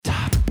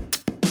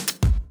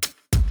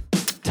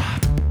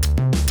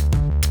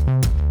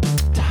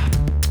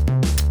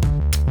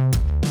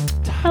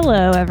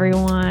Hello,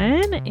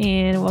 everyone,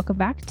 and welcome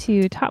back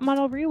to Top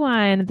Model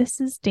Rewind. This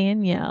is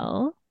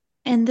Danielle.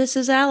 And this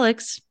is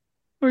Alex.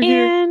 We're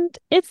here. And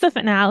it's the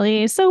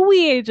finale, so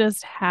we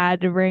just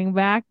had to bring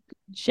back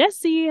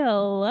Jesse.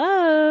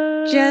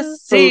 Hello.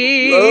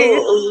 Jesse.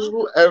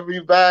 Hello,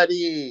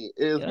 everybody.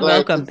 It's glad to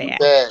Welcome be back.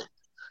 back. We're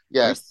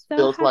Yes, so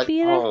feels like happy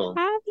to home.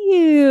 have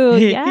you.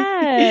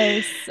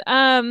 Yes.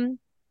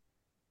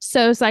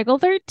 So Cycle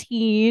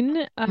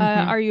 13,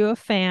 are you a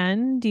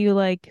fan? Do you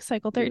like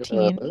Cycle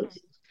 13? Yes.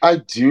 I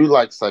do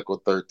like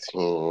Cycle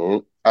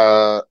 13.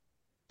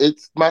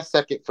 It's my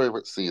second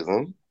favorite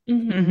season.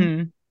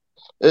 Mm-hmm.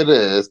 It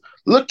is.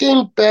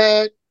 Looking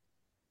back,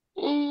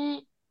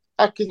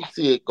 I can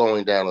see it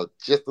going down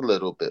just a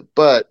little bit,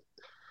 but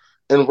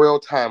in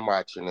real time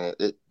watching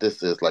it,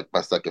 this is like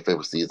my second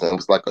favorite season. It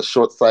was like a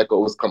short cycle.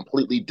 It was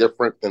completely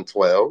different than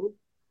 12,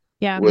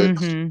 Yeah. which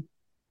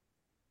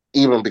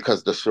even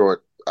because the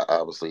short,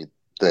 obviously,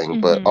 thing,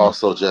 but Mm-hmm.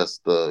 also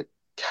just the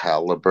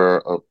caliber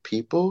of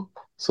people.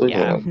 So,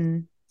 Yeah.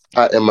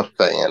 I am a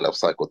fan of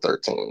Cycle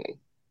 13.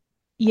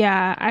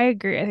 Yeah, I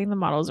agree. I think the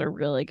models are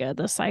really good.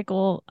 The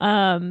cycle.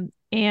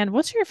 And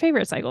what's your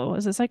favorite cycle?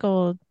 Was it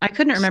cycle I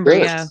couldn't remember.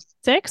 Six. Yeah.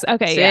 6?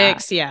 Okay, yeah.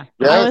 6. Yeah. I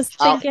Yes, was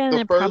thinking the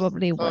it first,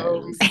 probably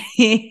was.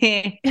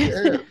 yeah,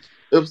 it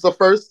was the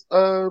first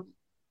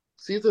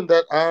season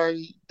that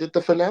I did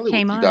the finale with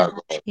Came you guys.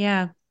 on.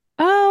 Yeah.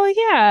 Oh,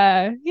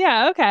 yeah.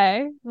 Yeah,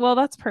 okay. Well,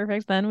 that's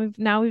perfect then. We've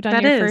done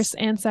That your is. first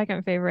and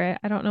second favorite.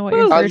 I don't know what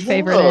your Woo. I third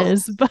favorite know.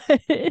 is, but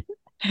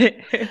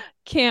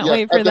can't Yes,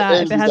 wait for at the that if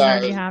end, it you hasn't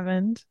already guys,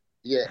 happened.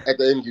 yeah, at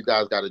the end, you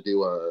guys got to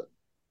do a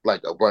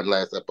one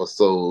last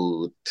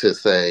episode to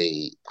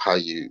say how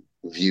you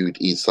viewed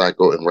each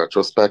cycle in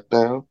retrospect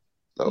now.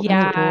 So, Oh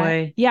Yeah.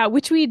 boy. Yeah,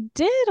 which we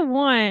did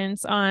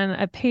once on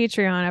a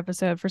Patreon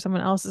episode for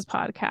someone else's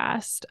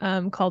podcast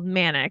called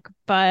Manic,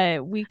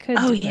 but we could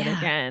Oh do it yeah.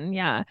 again.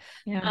 Yeah.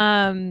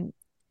 Yeah.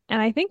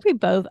 And I think we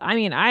both,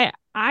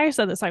 I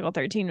said that Cycle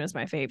 13 was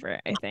my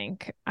favorite, I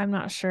think. I'm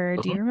not sure.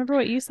 Do you remember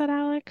what you said,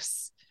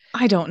 Alex?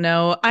 I don't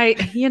know.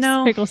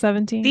 Cycle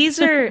 17. these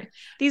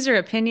are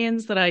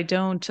opinions that I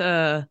don't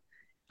I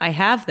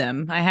have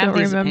them. I have Don't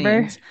these remember.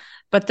 opinions,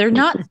 but they're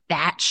not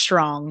that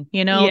strong,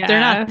 Yeah. They're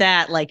not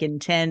that like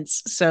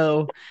intense.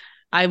 So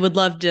I would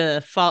love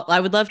to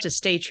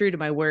stay true to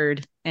my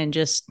word and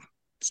just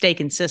stay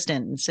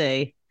consistent and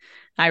say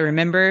I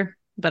remember,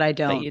 but I But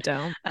don't. you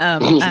don't.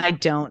 I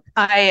don't.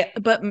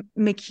 But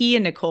McKee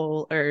and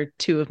Nicole are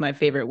two of my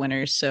favorite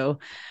winners. So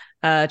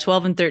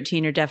 12 and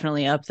 13 are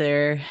definitely up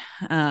there.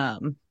 Yeah,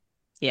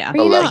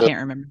 Or, I can't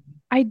remember.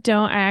 I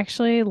don't. I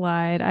actually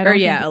lied. I Or don't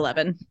yeah, think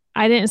 11.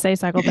 I didn't say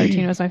Cycle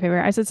 13 was my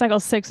favorite. I said Cycle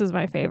 6 was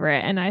my favorite.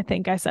 And I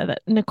think I said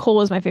that Nicole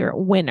was my favorite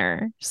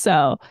winner.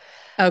 So,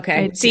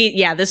 Okay. See,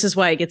 yeah, this is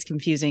why it gets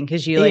confusing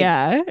because you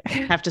yeah.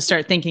 have to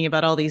start thinking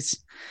about all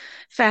these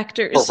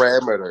factors.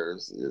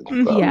 parameters.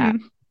 And stuff. Yeah.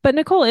 But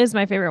Nicole is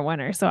my favorite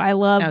winner. So I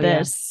love Oh, yeah.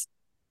 this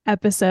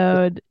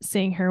episode,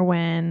 seeing her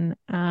win.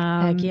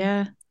 Heck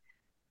yeah.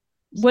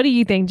 What do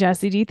you think,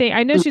 Jesse? Do you think,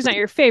 I know she's not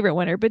your favorite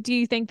winner, but do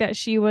you think that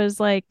she was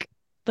like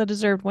the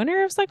deserved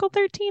winner of Cycle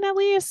 13 at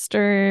least?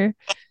 Or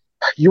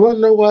You want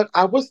to know what?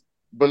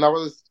 When I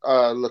was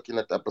looking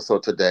at the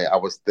episode today, I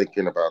was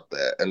thinking about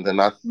that. And then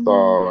I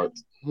thought,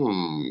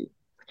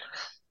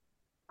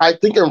 I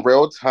think in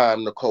real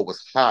time, Nicole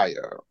was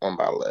higher on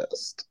my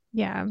list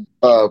yeah.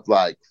 of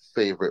like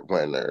favorite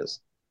winners.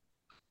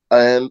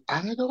 And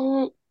I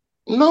don't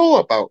know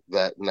about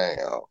that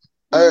now.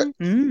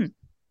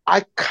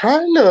 I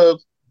kind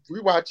of,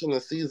 rewatching the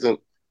season,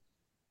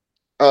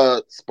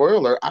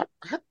 spoiler, I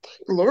think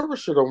Laura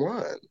should have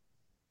won.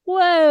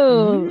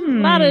 Whoa,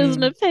 that is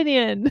an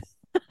opinion.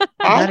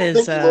 I That think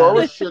is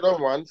Laura should have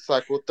won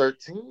Cycle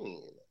 13.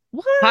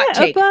 What? hot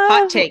take. Above,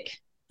 Hot take.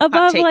 Hot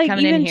above take like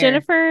coming in even here.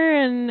 Jennifer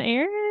and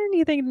Aaron?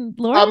 You think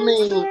Laura I is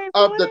mean, the right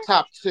of winner? the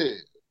top two.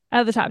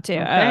 Oh, the top two.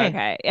 Oh, Okay.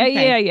 okay.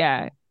 Okay.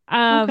 Yeah.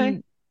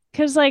 Okay.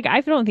 Because like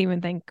I don't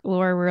even think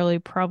Laura really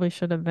probably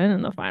should have been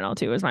in the final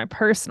two, is my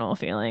personal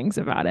feelings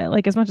about it.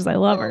 Like as much as I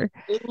love her.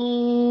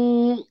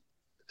 Mm,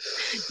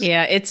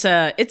 Yeah, it's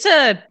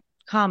a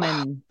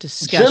common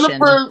discussion.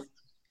 Jennifer,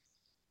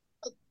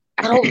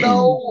 I don't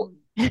know.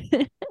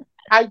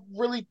 I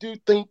really do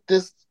think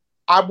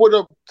I would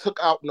have took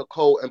out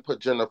Nicole and put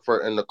Jennifer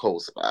in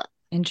Nicole's spot.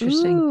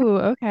 Interesting. Ooh,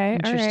 okay.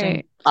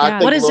 Interesting. All right. I Yeah.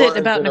 think What is Laura it and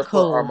about Jennifer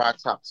Nicole? are my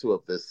top two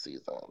of this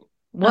season.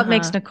 What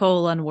makes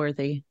Nicole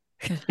unworthy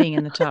of being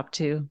in the top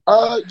two?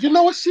 You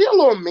know what? She a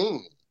little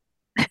mean.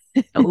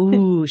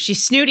 Oh,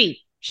 she's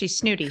snooty. She's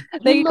snooty.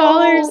 They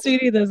call her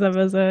snooty this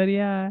episode,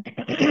 yeah.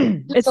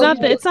 It's not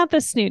the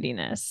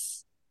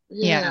snootiness.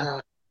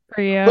 Yeah.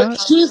 For you. But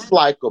she's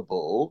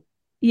likable.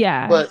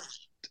 Yeah. But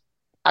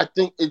I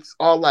think it's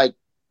all like,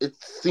 it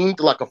seemed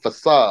like a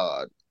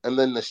facade. And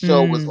then the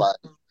show was like,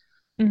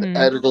 the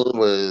editing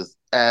was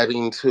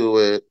adding to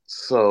it.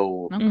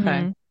 So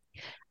Okay.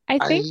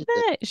 I think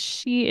that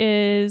she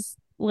is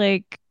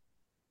like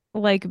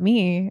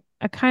me,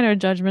 a kind of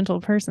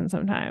judgmental person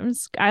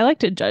sometimes. I like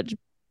to judge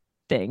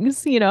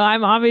things.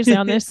 I'm obviously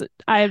on this,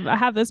 I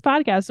have this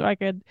podcast so I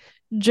could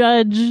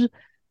judge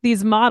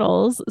these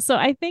models. So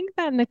I think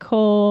that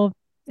Nicole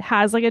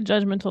has like a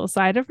judgmental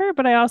side of her,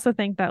 but I also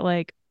think that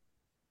like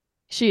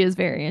she is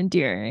very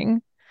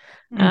endearing.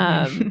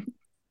 Um, Mhm.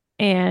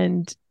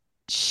 and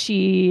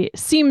she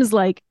seems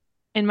like,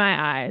 in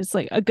my eyes,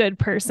 like a good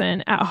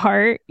person at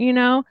heart, you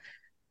know?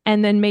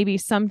 And then maybe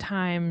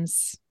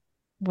sometimes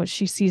what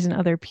she sees in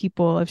other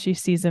people, if she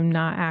sees them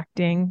not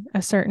acting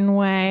a certain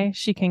way,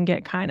 she can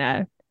get kind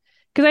of,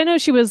 because I know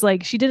she was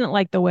like, she didn't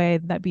like the way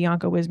that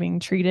Bianca was being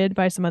treated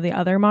by some of the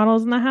other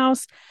models in the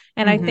house.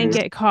 And I think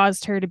Mhm. it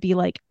caused her to be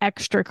like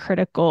extra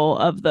critical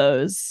of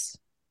those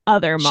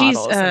other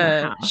models in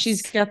the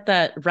She's house. got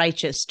that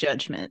righteous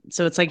judgment.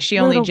 So it's like she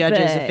only Little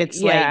judges if bit,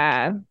 it's like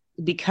yeah.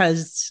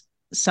 because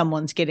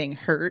someone's getting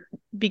hurt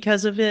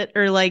because of it,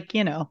 or like,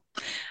 Yeah, well,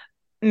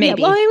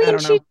 maybe. I I mean,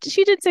 don't know.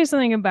 she did say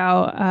something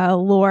about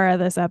Laura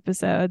this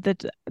episode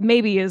that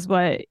maybe is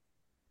what,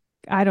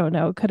 I don't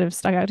know, could have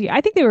stuck out to you.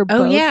 I think they were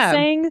Oh both yeah.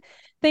 saying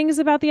things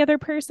about the other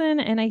person,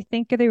 and I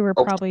think they were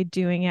Oh, probably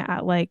doing it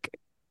at like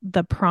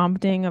the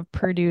prompting of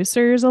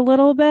producers a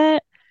little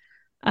bit.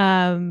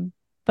 Um,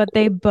 but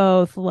they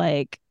both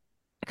like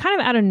kind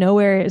of out of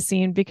nowhere it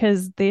seemed,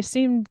 because they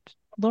seemed,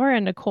 Laura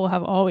and Nicole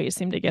have always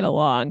seemed to get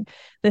along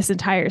this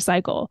entire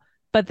cycle.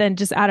 But then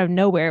just out of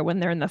nowhere when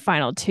they're in the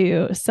final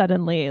two,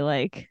 suddenly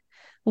like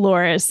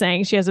Laura is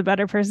saying she has a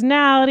better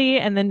personality,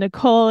 and then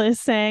Nicole is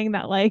saying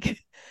that like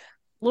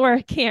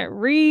Laura can't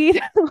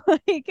read.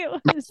 Like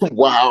it was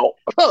wow.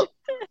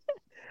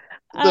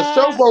 The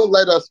show uh won't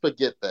let us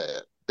forget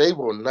that. They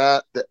will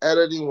not, the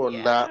editing will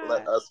not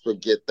let yeah. us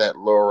forget that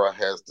Laura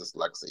has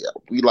dyslexia.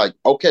 We like,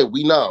 okay,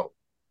 we know.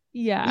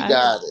 We Yeah.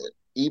 got it.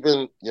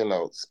 Even,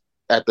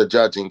 at the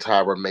judging,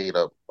 Tyra made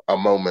a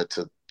moment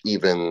to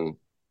even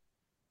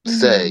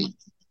say, Mm-hmm.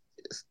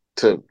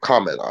 to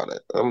comment on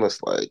it. I'm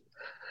just like,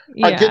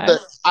 I get Yeah.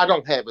 that. I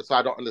don't have it, so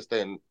I don't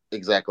understand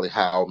exactly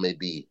how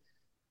maybe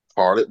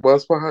hard it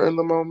was for her in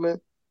the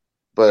moment.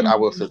 But I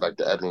will Mm-hmm. say, like,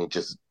 the editing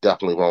just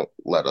definitely won't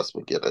let us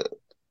forget it.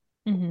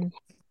 Mm-hmm.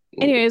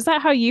 Anyway, is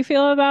that how you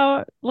feel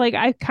about, like,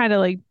 I kind of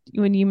like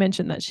when you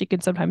mentioned that she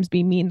could sometimes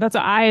be mean. That's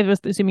what I was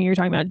assuming you're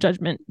talking about,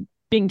 judgment,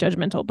 being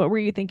judgmental, but were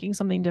you thinking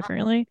something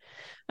differently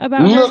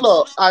about No, her?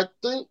 no,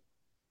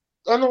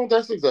 I know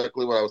that's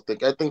exactly what I was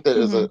thinking. I think there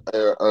is Mm-hmm. a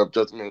air of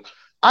judgment.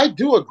 I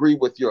do agree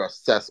with your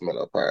assessment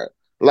of her.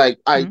 Like,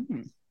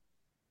 Mm.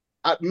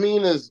 I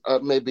mean, is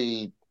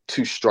maybe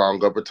too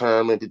strong of a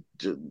term. Maybe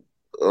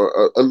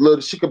or a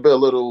little. She could be a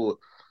little.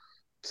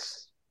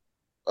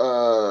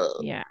 Uh,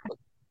 Yeah,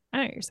 I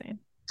know what you're saying.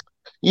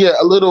 yeah,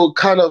 a little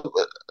kind of.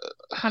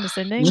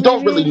 Condescending, You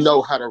don't really maybe.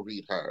 know how to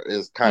read her.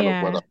 Is kind of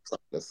what Yeah. I'm trying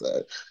to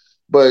say.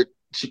 But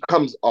she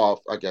comes off,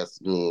 I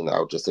guess, mean.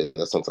 I'll just say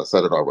that since I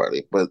said it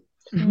already. But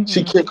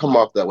she Mm-hmm. can come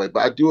off that way.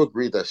 But I do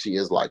agree that she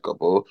is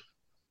likable.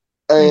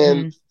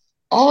 And Mhm.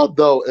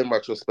 although in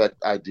retrospect,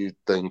 I do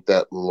think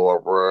that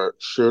Laura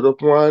should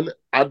have won,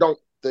 I don't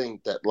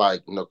think that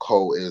like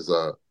Nicole is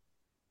a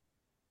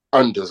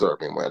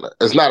undeserving winner.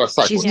 It's not a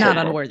cycle She's not 10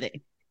 Yeah. winner.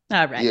 unworthy.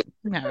 All right.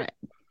 Yeah, All right.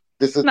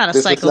 this is Not a this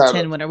is cycle not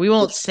 10 winner. We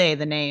won't this, say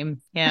the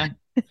name. Yeah.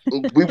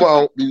 we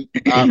won't.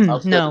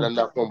 I've said it No.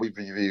 enough when we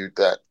reviewed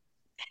that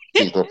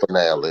season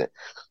finale.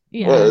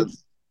 Yeah. But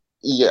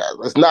yeah,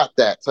 it's not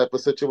that type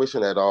of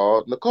situation at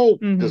all. Nicole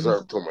Hmm.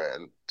 deserved to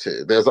win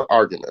too. There's an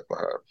argument for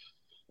her,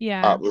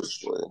 Yeah.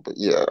 obviously, but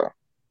yeah,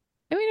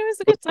 I mean, it was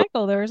a good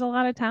cycle. There was a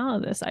lot of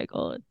talent this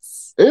cycle.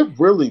 It's, it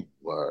really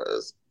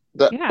was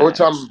that, which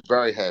yeah. I'm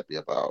very happy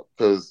about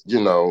because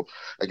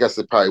I guess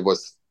it probably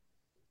was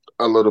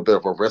a little bit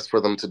of a risk for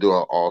them to do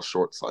an all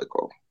short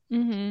cycle.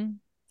 Mm-hmm.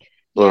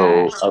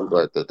 So Yeah. I'm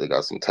glad that they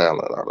got some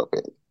talent out of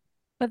it.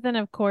 But then,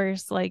 of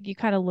course, like you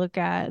kind of look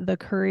at the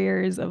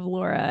careers of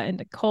Laura and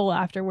Nicole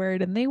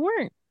afterward, and they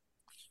weren't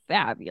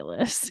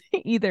fabulous,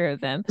 either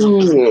of them.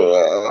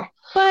 Yeah,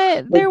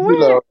 But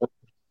but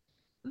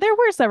there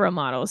were several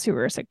models who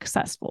were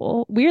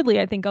successful. Weirdly,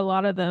 I think a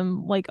lot of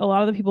them, like a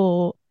lot of the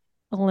people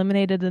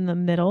eliminated in the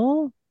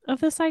middle of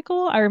the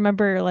cycle. I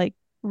remember like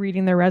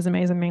reading their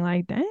resumes and being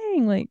like,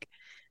 dang, like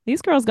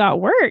these girls got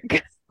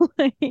work.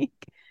 Like,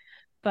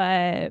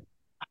 but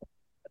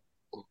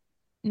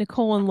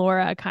Nicole and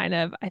Laura kind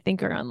of, I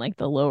think, are on like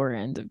the lower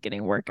end of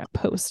getting work at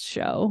post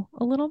show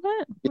a little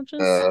bit, which is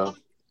uh,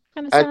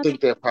 kind of I sad. think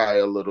they're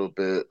probably a little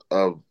bit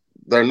of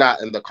they're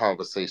not in the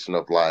conversation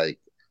of like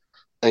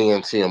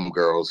A&TM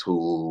girls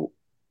who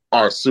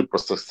are super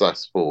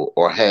successful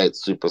or had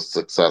super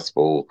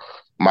successful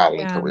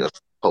modeling Yeah. careers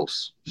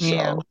post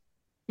Yeah. show.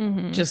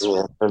 Mm-hmm. Just,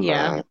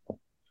 Yeah, yeah.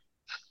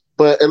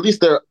 but at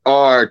least there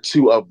are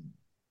two of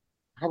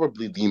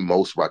probably the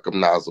most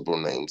recognizable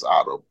names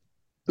out of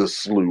the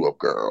slew of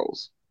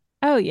girls.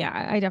 Oh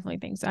yeah, I definitely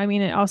think so. I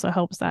mean, it also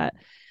helps that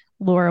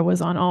Laura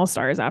was on All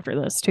Stars after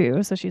this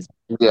too, so she's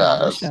been on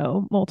the Yes,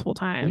 show multiple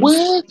times.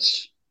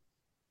 which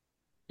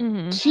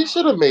Mm-hmm. she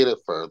should have made it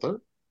further.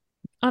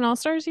 On All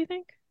Stars, you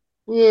think?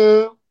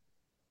 Yeah,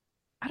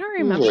 I don't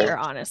yeah. remember,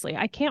 honestly.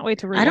 I can't wait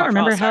to I don't rewatch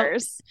All remember how.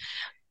 Stars.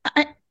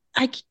 I,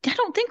 I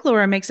don't think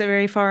Laura makes it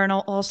very far in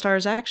All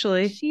Stars,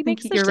 actually. I She think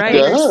makes it you're to She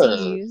the right.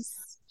 overseas.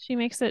 does. She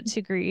makes it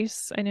to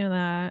Greece. I know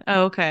that.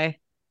 Oh, okay.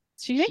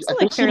 She makes I it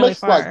think like she fairly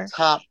makes like far,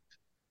 top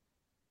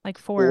like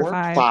 4 or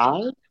 5. 4,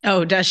 5.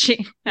 Oh, does she?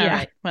 All Yeah.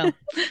 right. Well.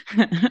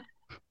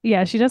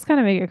 Yeah, she does kind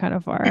of make it kind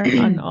of far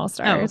on All Oh,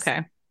 Stars. okay.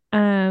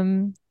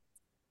 Um,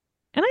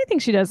 and I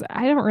think she does.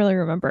 I don't really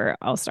remember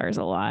All Stars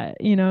a lot,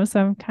 so I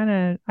can't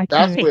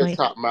That's even where like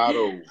top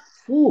model.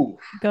 Whew,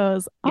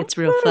 goes off Gets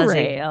real the fuzzy.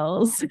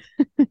 rails.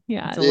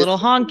 Yeah, It's a it little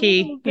just a little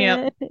honky.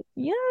 Yep. bit.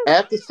 Yeah,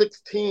 after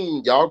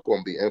 16, y'all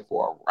gonna be in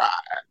for a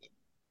ride.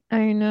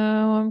 I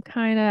know.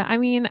 I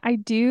mean, I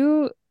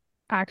do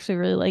actually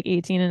really like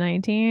 18 and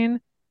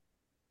 19,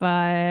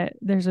 but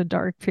there's a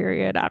dark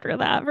period after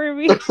that for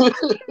me.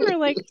 For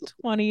like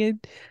 20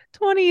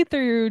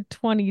 through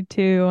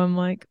 22, I'm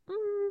like,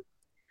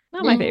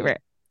 not my Mm,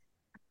 favorite.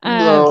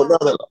 no, Um,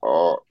 not at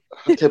all.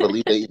 I can't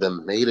believe they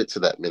even made it to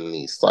that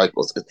many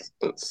cycles. It's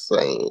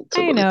insane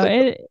to I really know think.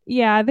 it.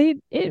 Yeah,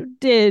 it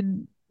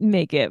did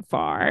make it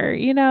far.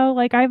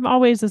 Like I'm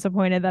always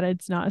disappointed that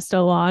it's not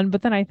still on,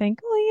 but then I think,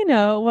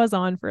 well, it was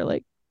on for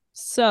like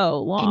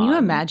so Can you long.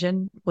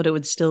 imagine what it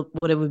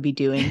would be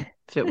doing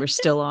if it were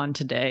still on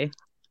today?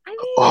 I mean,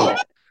 Oh,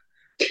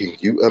 can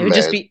you It would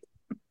just imagine? be,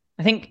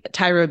 I think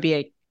Tyra would be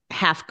a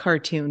half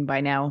cartoon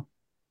by now.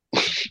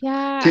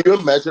 yeah. Can you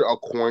imagine a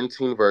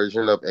quarantine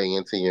version of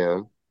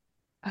ANTM?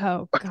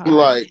 Oh God,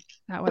 Like,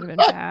 that would have been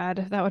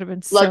bad. That would have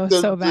been like so,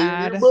 the so Zoom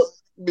bad.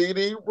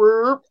 meeting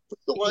room.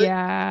 Like,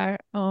 Yeah.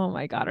 Oh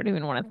my God, I don't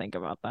even want to think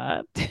about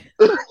that.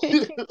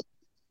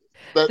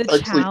 The that's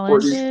actually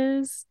pretty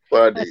challenges,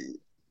 like funny.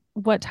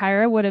 what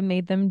Tyra would have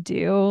made them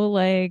do,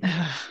 like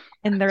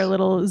in their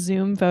little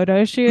Zoom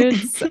photo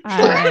shoots,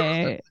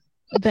 the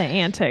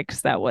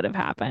antics that would have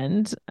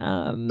happened.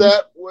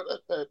 That would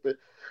have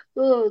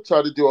happened.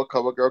 Try to do a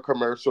cover girl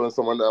commercial and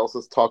someone else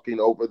is talking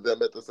over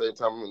them at the same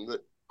time and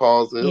it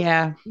pauses.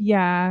 Yeah.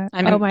 Yeah. Oh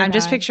I'm my I'm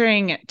just God.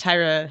 picturing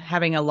Tyra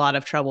having a lot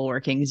of trouble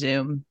working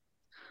Zoom.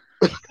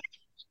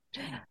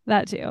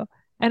 That too.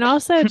 And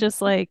also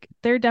just like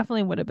there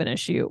definitely would have been a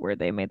shoot where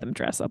they made them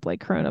dress up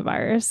like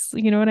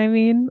coronavirus. You know what I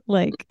mean?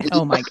 Like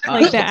Oh my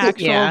like the God.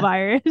 actual Yeah.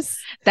 virus.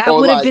 That Or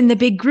would have like, been the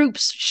big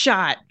groups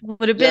shot.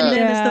 Would have been yeah,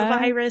 them as the Yeah.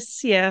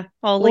 virus. Yeah.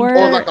 All linked or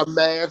up. like Or a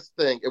mask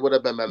thing. It would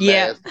have been a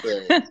Yeah. mask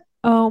thing.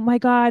 oh my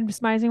God,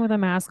 smizing with a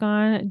mask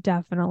on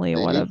definitely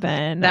would See? have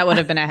been That would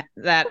have been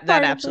that part of the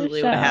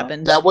absolutely would have show.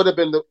 happened. That would have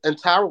been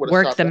and Tyra would have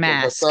Work shot the that thing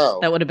mask.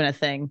 herself. That would have been a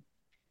thing.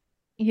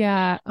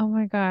 Yeah. Oh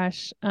my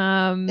gosh.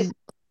 Oh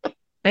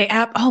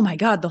my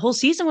God, the whole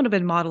season would have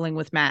been modeling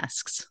with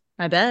masks.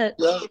 I bet.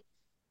 Yeah,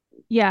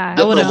 Yeah,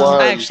 different I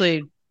ones.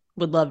 actually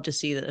would love to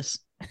see this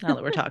now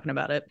that we're talking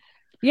about it.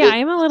 Yeah, I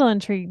It, am a little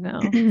intrigued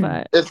now,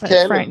 but it's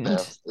canon now.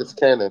 frightened. It's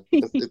canon.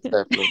 It's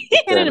happening.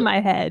 It's Canon in canon. my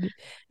head,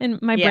 in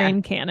my Yeah,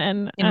 brain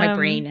canon. in my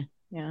brain.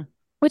 Yeah,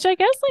 Which I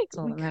guess like that's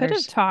all we that could have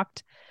matters.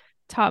 talked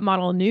top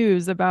model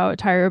news about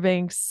Tyra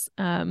Banks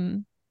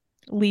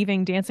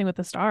leaving Dancing with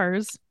the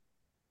Stars.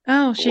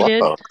 Oh, she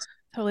did. Wow.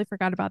 Totally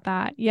forgot about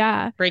that.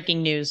 Yeah.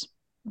 Breaking news.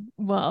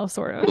 Well,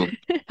 sort of.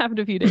 Happened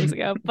a few days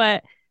ago,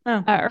 but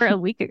Oh, or a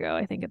week ago,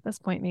 I think at this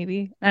point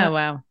maybe. oh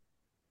wow. Mm.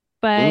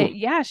 But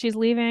yeah, she's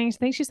leaving. I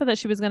think she said that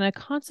she was going to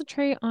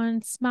concentrate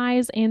on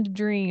smize and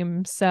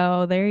dream.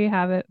 So there you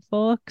have it,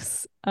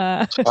 folks.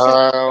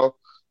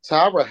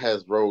 Tyra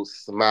has rode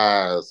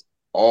smiles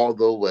all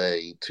the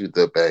way to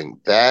the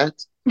bank. That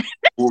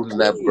will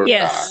never die.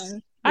 Yes,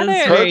 Yeah.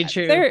 that's Her, very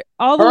true. They're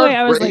all the way. her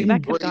I was like, great,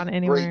 that could have great, gone great,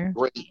 anywhere.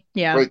 great,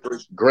 Yeah. great,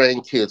 great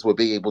grandkids will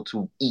be able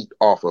to eat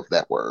off of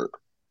that word.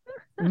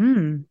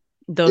 Mm,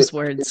 those It,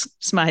 words,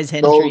 smize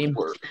and those dream.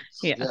 words.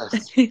 Yeah.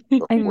 Yes.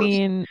 Those I words.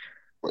 mean,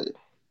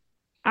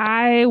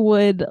 I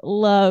would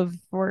love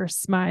for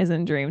Smize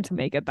and Dream to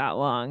make it that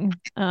long.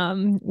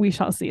 We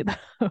shall see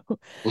though.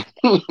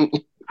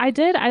 I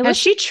did. I Has listened.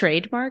 she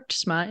trademarked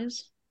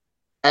smize?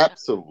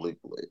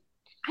 Absolutely.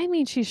 I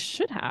mean, she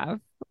should have.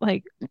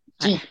 Like,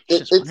 I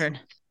just It's wondered.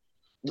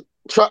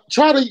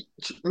 try to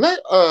let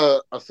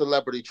a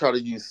celebrity try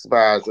to use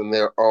spies in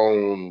their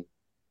own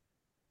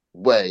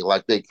way,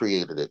 like they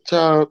created it.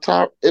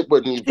 It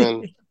wouldn't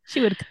even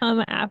she would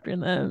come after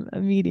them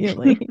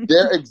immediately.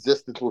 their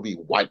existence will be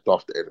wiped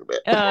off the internet.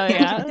 Oh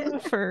yeah,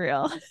 for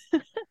real.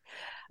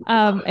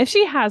 If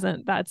she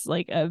hasn't, that's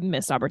like a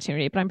missed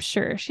opportunity, but I'm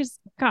sure she's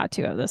got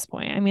to at this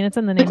point. I mean, it's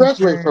in the She name of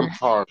graduated from her.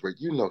 Harvard.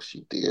 You know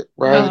she did,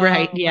 Oh, right?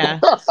 right. Yeah.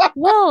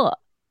 Well,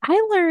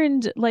 I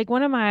learned like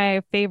one of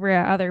my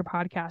favorite other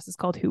podcasts is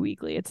called Who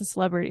Weekly. It's a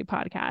celebrity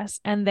podcast,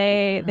 and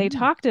they Oh.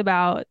 talked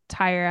about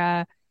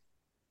Tyra,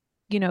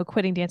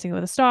 quitting Dancing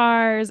with the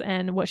Stars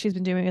and what she's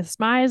been doing with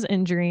Smize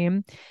and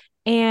Dream,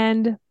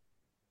 and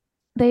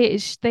they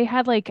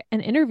had like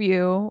an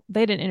interview.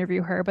 They didn't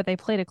interview her, but they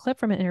played a clip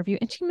from an interview,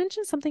 and she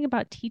mentioned something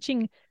about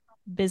teaching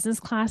business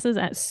classes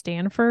at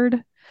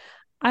Stanford.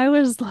 I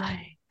was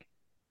like,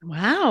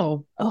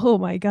 Wow. oh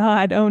my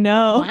God, oh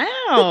no.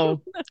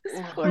 Wow.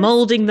 Of course.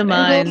 Molding the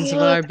minds of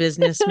Uh, our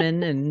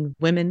businessmen and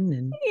women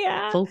and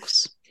Yeah.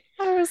 folks.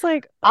 I was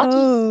like, I just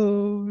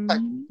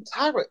like oh,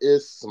 Tyra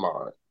is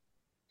smart.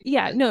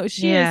 yeah, Like, no,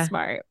 she is Yeah.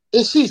 smart.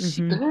 is she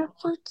Hmm.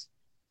 Stanford?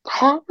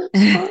 Harvard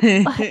smart.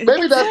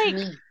 Maybe It's that's like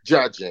me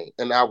judging,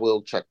 and I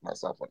will check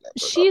myself on that.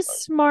 But she's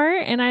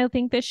smart and I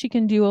think that she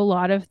can do a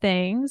lot of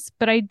things,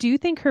 but I do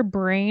think her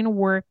brain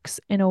works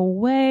in a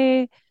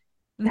way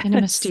In a that's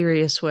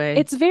mysterious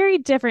way. it's very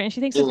different and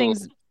she thinks of mm,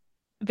 things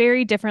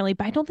very differently,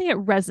 but I don't think it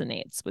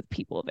resonates with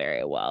people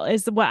very well.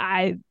 Is what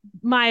I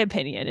my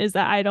opinion is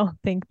that I don't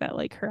think that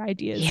like her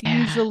ideas Yeah.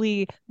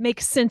 usually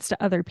make sense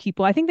to other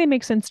people. I think they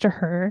make sense to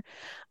her.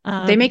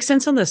 They Um make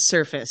sense on the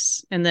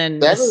surface. And then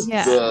that is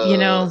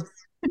yeah.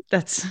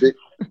 that's the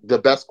the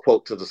best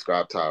quote to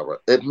describe Tyra.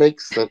 It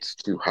makes sense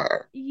to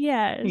her.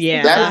 Yes,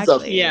 That yeah. is the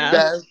exactly. Yeah.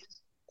 best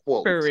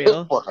quote For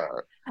real. for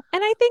her.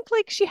 And I think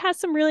like she has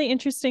some really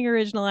interesting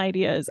original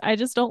ideas. I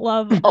just don't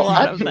love a Oh,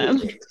 lot of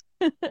them. absolutely.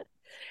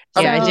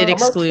 Yeah, I did So I'm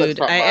gonna check exclude.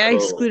 her I out.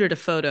 excluded a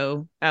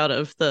photo out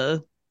of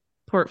the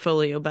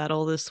portfolio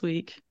battle this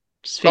week.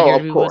 Just Oh, figured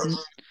of we course. wouldn't.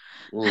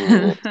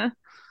 Mm.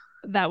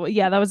 that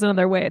was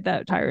another way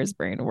that Tyra's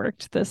brain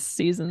worked this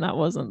season. That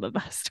wasn't the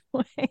best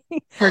way.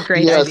 Her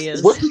great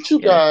Yes. What ideas. did you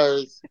Yeah.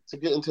 guys, to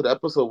get into the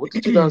episode, what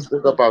did you guys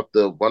think about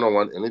the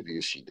one-on-one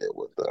interview she did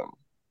with them?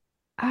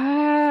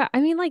 I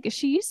mean, like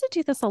she used to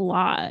do this a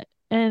lot,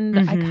 and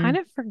I Hmm. kind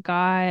of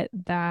forgot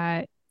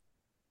that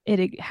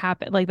it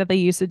happened, like that they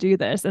used to do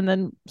this, and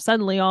then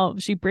suddenly all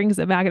she brings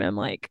it back, and I'm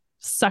like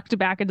sucked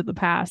back into the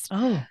past.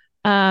 Oh,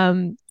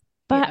 Um,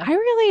 but yeah. I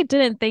really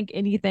didn't think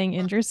anything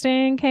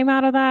interesting came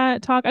out of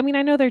that talk. I mean,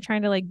 I know they're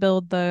trying to like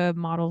build the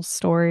model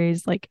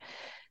stories, like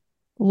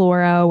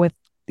Laura with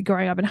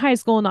growing up in high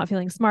school, not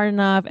feeling smart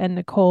enough, and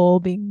Nicole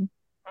being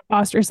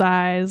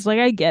ostracized. Like,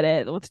 I get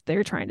it, what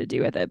they're trying to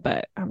do with it,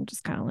 but I'm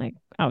just kind of like,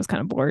 I was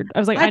kind of bored. I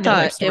was like, I I know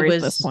their thought it stories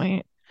at this was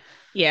point.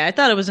 Yeah, I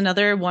thought it was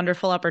another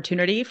wonderful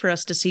opportunity for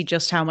us to see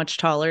just how much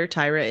taller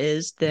Tyra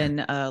is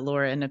than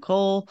Laura and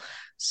Nicole.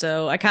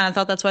 So I kind of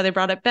thought that's why they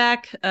brought it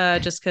back,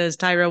 just because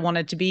Tyra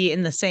wanted to be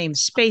in the same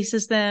space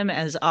as them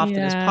as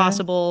often as Yeah.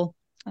 possible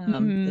this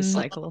Mm-hmm.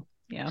 cycle.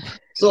 Yeah.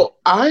 So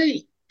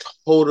I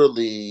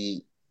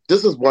totally,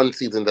 this is one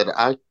season that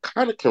I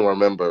kind of can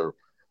remember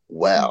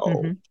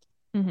well. Hmm.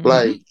 Mm-hmm.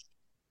 Like,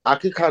 I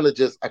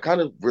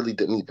kind of really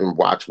didn't even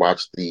watch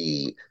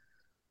the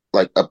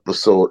like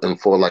episode in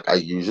full like I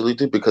usually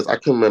do because I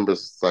can remember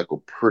this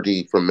cycle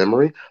pretty from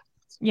memory.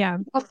 Yeah.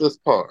 Not this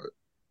part.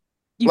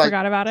 You Like,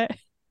 forgot about it?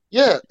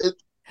 yeah, it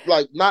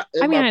like not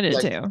I in mean, my I did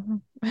like,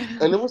 too.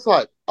 and it was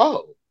like,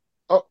 oh,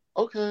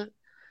 okay,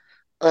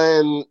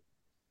 and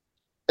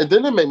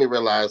then it made me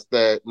realize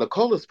that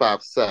Nicole is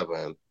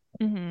 5'7".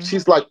 Hmm.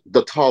 She's like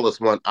the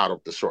tallest one out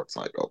of the short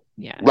cycle.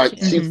 Yeah, Like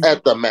she she's Hmm. is.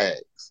 at the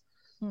max,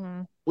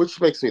 Mm. which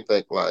makes me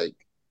think like,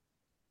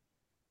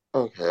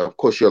 okay, of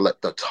course you're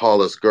like the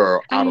tallest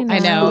girl out I of I the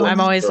know. I'm shorts.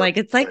 know. always like,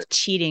 it's like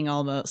cheating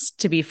almost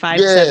to be five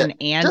Yeah, seven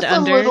and just a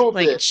under. little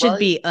Like it bit, should right?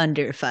 be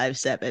under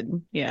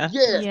 5'7". Yeah.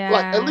 Yeah,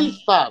 like at Yeah.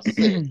 least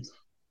 5'6".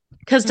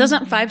 Because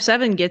doesn't Hmm.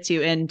 5'7" gets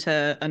you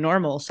into a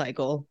normal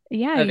cycle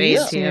Yeah, of you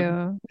used Yeah.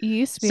 ASTM? to. You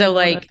used to be So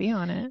able to like be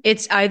on it.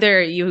 it's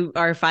either you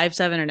are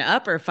 5'7" and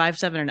up or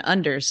 5'7" and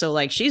under. So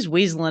like she's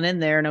weaseling in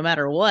there no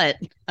matter what.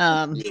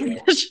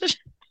 Yeah.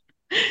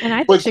 And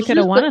I think But she do could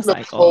you have won a think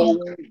cycle.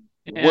 Nicole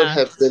would Yeah.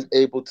 have been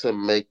able to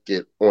make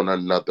it on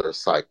another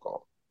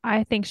cycle?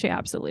 I think she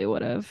absolutely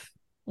would have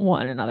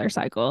won another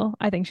cycle.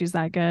 I think she's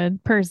that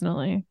good.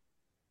 Personally,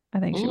 I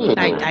think she would have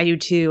I done Mm. it. I do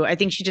too. I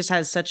think she just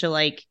has such a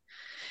like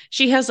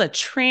she has a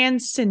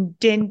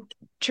transcendent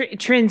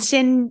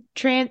transcend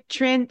trend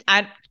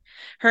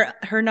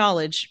her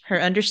knowledge, her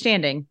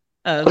understanding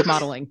of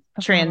modeling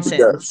Of modeling.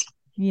 Yes. transcends.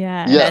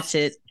 Yes. That's Yes.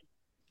 it.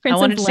 I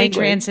wanted Transcends to say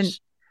transcend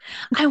language.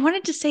 I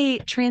wanted to say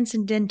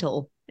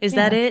transcendental. Is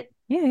that Yeah. it?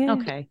 Yeah. Yeah.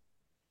 Okay.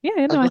 Yeah.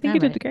 Yeah. I No, I go, think All you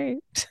did right.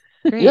 great.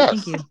 Great.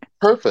 Thank yes. you.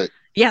 Perfect.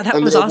 Yeah, that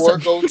And was the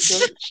awesome. award goes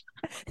to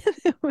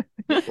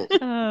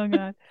Oh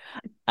God.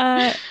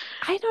 Uh,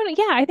 I don't.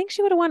 Yeah, I think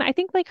she would have won. I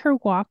think like her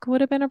walk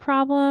would have been a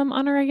problem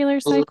on a regular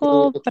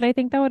cycle, Mhm. but I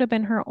think that would have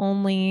been her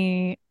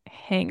only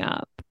hang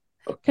up.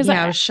 Because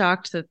Yeah, I was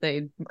shocked that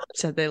they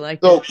said they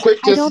liked So it. quick,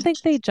 I don't just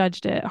think they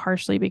judged it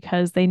harshly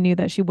because they knew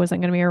that she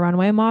wasn't going to be a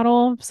runway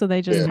model. So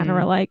they just yeah. kind of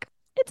were Hmm. like,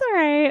 it's all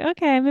right.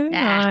 Okay, moving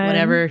Ah, on.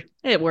 whatever.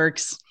 It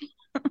works.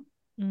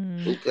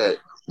 Mm. Okay.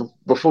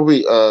 Before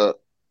we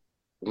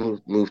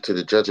move to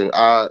the judging,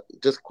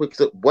 just quick,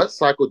 so what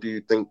cycle do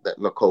you think that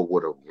Nicole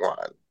would have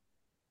won?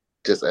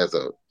 Just as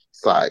a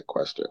side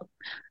question.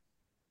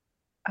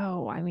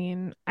 Oh, I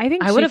mean, I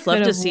think I would she have could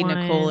loved to have see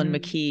Nicole and won.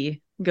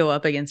 McKee go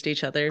up against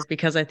each other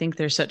because I think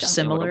they're She such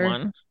definitely would have similar.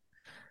 won.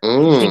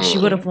 You think she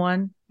would Mm. have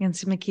won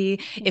against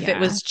McKee if it Yeah.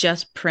 was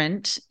just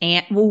print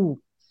and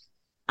ooh,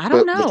 I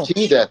don't But know.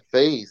 McKee, that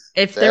face,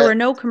 If there were that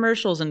no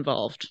commercials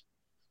involved.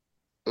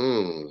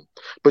 mm.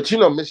 But you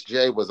know, Miss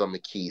J was a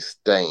McKee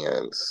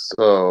stand,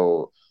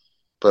 so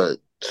but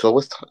so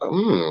was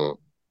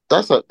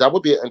that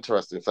would be an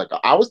interesting cycle.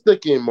 I was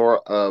thinking more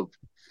of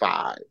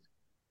 5.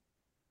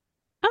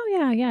 Oh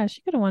yeah, yeah,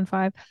 she could have won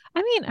five.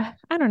 I mean,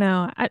 I don't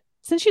know.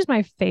 Since she's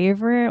my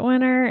favorite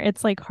winner,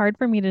 it's like hard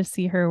for me to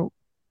see her.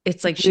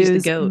 It's like she's the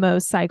lose goat.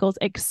 most cycles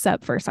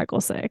except for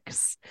cycle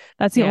 6.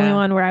 That's the only Yeah.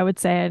 one where I would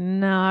say,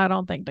 no, I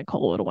don't think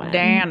Nicole would win. I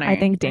Danny.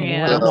 think Danny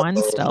would have Yeah. won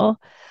still.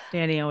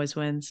 Danny always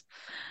wins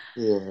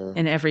Yeah.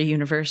 in every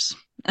universe.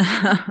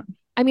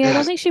 I mean, I don't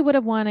Yes. think she would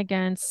have won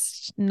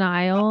against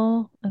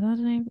Niall. Is that his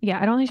name?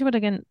 Yeah, I don't think she would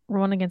have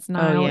won against Oh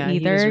Niall yeah, he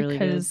was either. really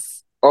good.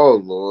 Because, Oh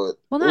Lord.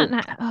 well, not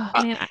Ooh. Oh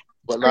I, man,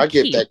 when or I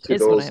get Keith back to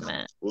is what I those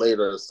meant.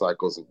 later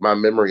cycles, my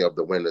memory of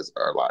the winners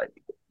are like,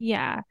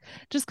 Yeah,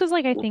 just because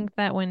like I think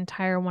that when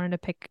Tyra wanted to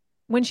pick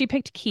when she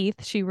picked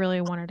Keith, she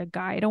really wanted a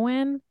guy to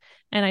win,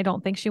 and I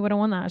don't think she would have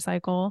won that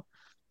cycle.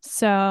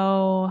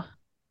 So,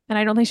 and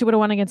I don't think she would have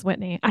won against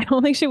Whitney. I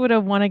don't think she would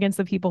have won against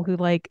the people who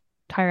like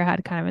Tyra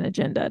had kind of an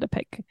agenda to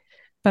pick,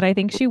 but I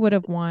think she would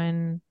have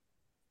won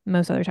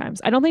most other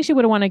times. I don't think she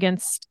would have won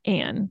against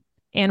Anne.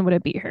 Anne would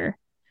have beat her.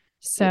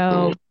 mm-mm.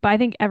 So, but I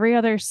think every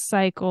other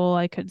cycle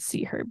I could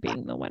see her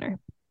being the winner.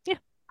 Yeah,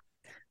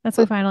 that's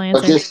my final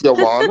answer. Against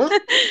Joanna,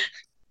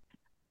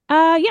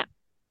 Yeah.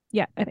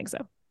 Yeah, I think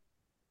so.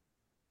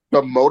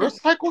 the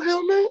motorcycle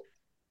helmet.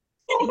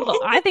 Well,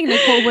 I think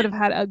Nicole would have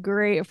had a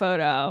great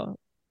photo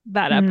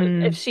that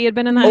episode if Hmm. she had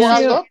been in that Oh, I Yeah.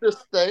 shoot. love the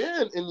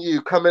stand in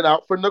you coming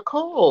out for Oh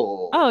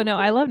Nicole. no,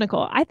 I love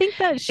Nicole. I think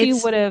that It's she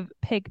would have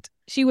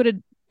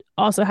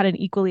also had an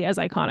equally as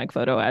iconic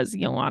photo as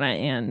Yolanda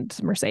and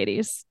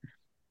Mercedes.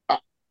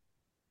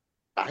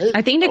 I,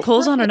 I think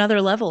Nicole's on okay.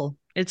 another level.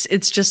 It's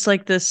just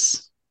like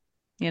this,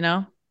 you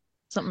know,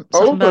 something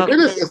Oh my about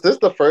goodness, is this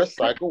the first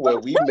cycle where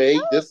we may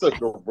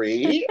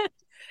disagree?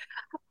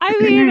 I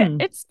mean,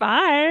 it's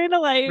fine.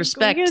 Like we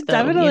respect could though,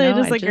 you definitely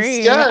know.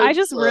 disagree. Yes. I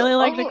just really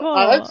like I Nicole.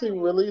 actually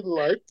really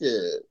like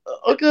it.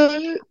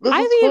 Okay, this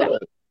I is mean,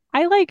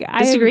 fun.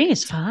 Disagreeing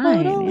is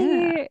fine. Yeah.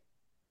 totally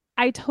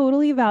I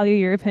totally value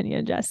your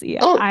opinion, Jesse.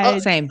 Oh, I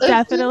Same. it's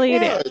definitely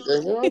do. fun.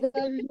 And you know, I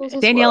value yours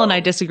as Danielle and I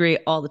well. disagree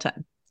all the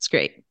time. It's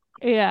great.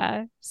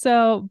 Yeah.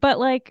 So, but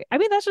like, I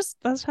mean, that's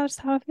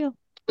how I feel.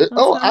 That's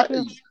Oh, how I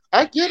feel.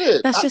 I get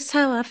it. That's just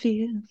how I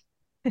feel.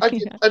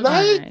 Yeah. And All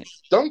I right.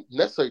 don't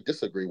necessarily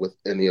disagree with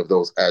any of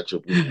those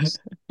attributes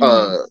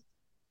Mhm.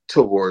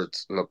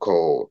 towards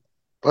Nicole.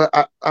 But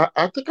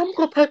I think I'm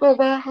gonna pack on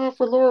Ride Hard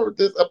for Laura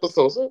this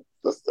episode. So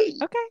let's see.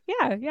 Okay.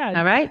 Yeah. Yeah.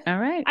 All right. All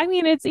right. I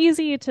mean, it's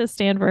easy to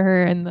stand for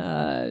her in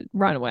the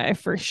runway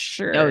for Oh,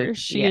 sure. yeah.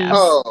 She's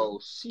Oh,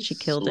 she She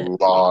killed it.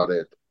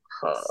 slaughtered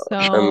her.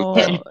 And so,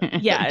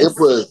 it yes,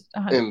 was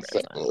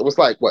insane. 100%. It was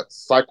like what,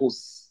 cycle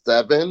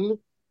 7?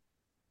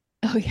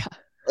 Oh, yeah.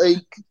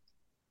 Like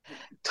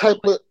type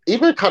of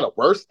even kind of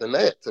worse than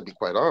that, to be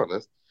quite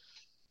honest.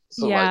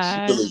 So like she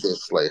Yeah. really did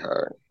slay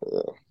her.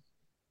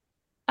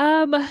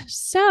 Yeah.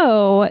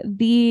 So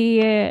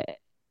the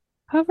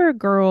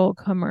CoverGirl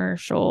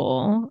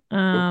commercial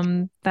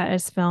that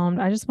is filmed,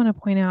 I just want to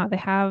point out they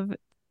have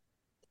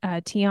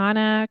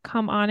Tiana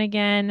come on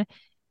again.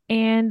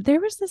 And there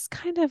was this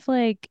kind of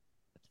like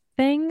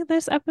thing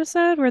this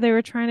episode where they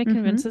were trying to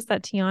convince us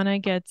that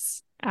Tiana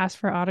gets asked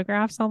for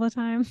autographs all the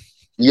time.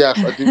 Yes,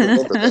 I do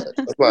remember that.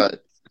 It's like,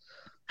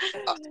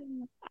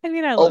 I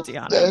mean, I love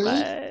Tiana,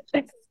 okay.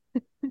 but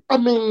I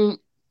mean,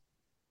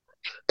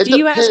 it Do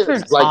you ask for an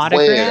depends, like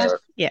autograph? where.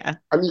 Yeah.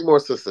 I need more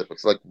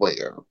specifics, like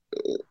where.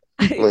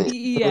 Like,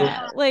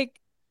 yeah, like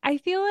I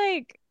feel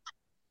like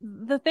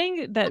the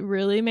thing that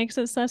really makes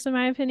it sus in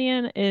my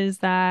opinion is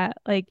that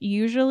like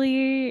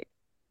usually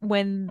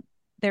when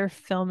they're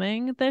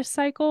filming this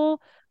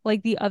cycle,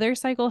 like the other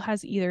cycle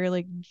has either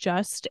like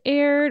just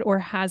aired or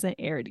hasn't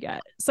aired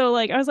yet. So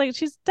like I was like,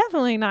 she's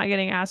definitely not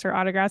getting asked for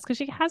autographs because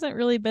she hasn't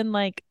really been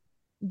like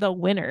the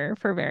winner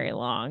for very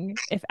long,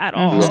 if at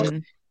all.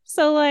 Mhm.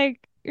 So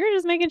like you're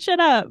just making shit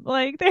up.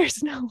 Like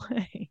there's no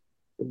way.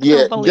 I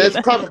yeah, don't believe there's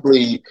it.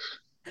 probably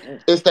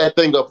it's that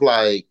thing of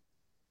like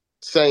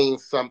saying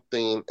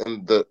something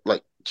and the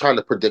like trying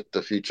to predict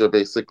the future,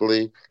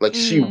 basically. Like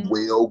she Mm.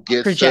 will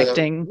get said.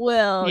 Projecting.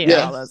 Will get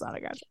Yeah. all those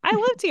autographs. I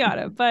love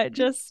Tiana, but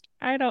just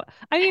I don't.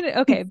 I mean,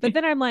 okay, but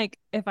then I'm like,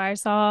 if I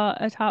saw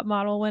a top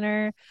model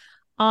winner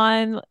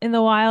on in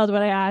the wild,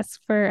 would I ask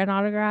for an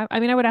autograph? I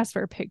mean, I would ask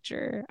for a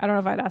picture. I don't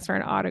know if I'd ask for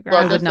an So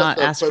I I autograph. would guess that's not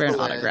the ask for an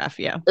equivalent. autograph.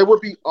 Yeah. It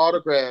would be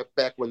autographed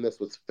back when this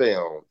was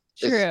filmed.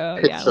 True,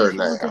 It's yeah. When picture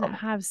people didn't now.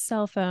 have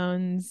cell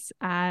phones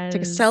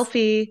Take a as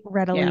selfie.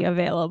 readily Yeah.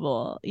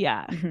 available.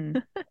 Yeah.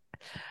 Mhm.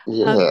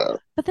 Yeah.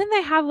 But then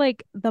they have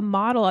like the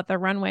model at the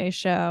runway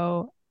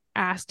show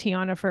asked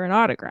Tiana for an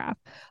autograph,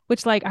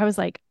 which like I was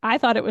like, I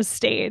thought it was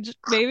staged.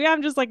 Maybe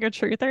I'm just like a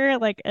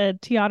truther, like a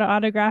Tiana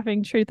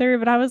autographing truther,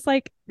 but I was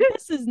like,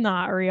 this is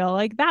not real.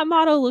 Like that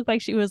model looked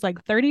like she was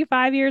like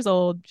 35 years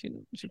old.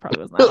 She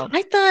probably wasn't that old.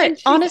 I thought And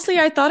she's honestly,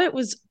 I thought it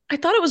was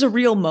a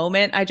real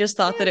moment. I just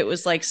thought that it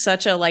was like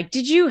such a like,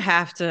 did you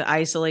have to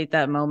isolate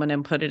that moment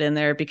and put it in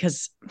there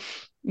because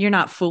you're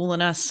not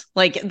fooling us?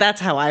 Like that's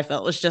how I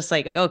felt. It was just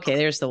like, okay,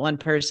 there's the one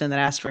person that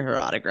asked for her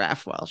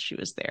autograph while she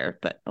was there.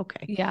 But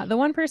okay. yeah, the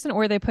one person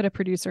or they put a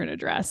producer in a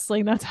dress.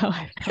 Like that's how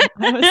I felt.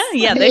 I was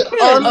Yeah, like, they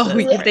who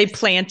is this they person?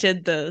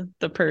 planted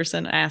the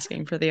person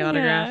asking for the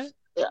autograph. Yeah.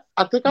 Yeah,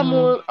 I think I'm Mm.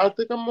 on. I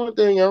think I'm on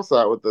Danielle's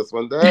side with this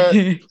one. That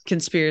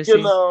Conspiracy.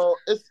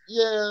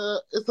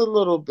 it's a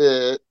little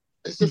bit.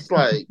 It's just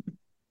like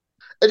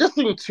it just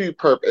seemed too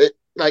perfect.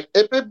 Like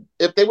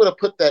if they would have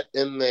put that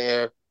in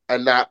there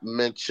and not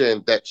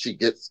mentioned that she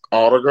gets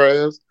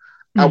autographs,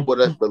 I would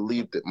have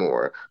believed it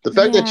more. The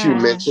fact that you Yeah.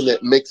 mention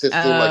it makes it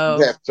seem like you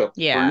Oh, have to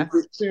yeah. prove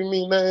it to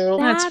me now,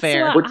 That's That's fair.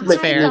 what which That's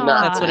makes I me fair. not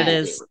That's what it thought. believe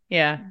is. it.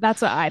 Yeah.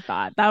 That's what I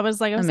thought. That was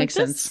like, I That was like, makes sense.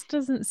 this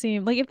doesn't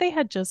seem like if they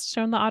had just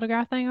shown the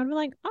autograph thing, I'd be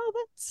like, oh,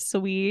 that's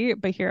sweet.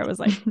 But here I was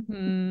like,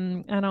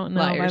 I don't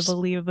know if I Liars.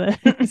 believe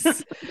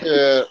this.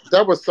 Yeah,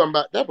 that was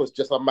somebody. That was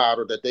just a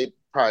model that they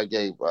probably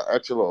gave an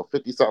extra little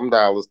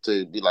 $50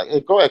 something to be like,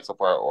 "Hey, go ask her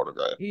for her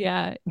autograph,"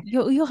 Yeah,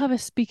 you'll have a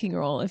speaking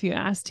role if you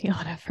ask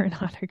Tiana for an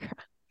autograph.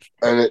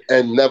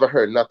 and never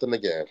heard nothing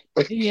again.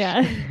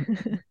 Yeah.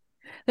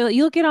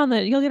 You'll get on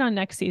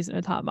next season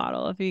of Top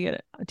Model if you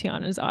get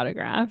Tiana's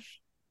autograph.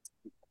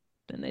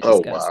 Then they Oh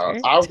just ghost wow!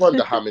 her. I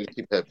wonder how many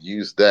people have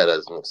used that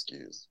as an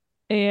excuse.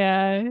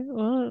 Yeah.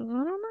 Well,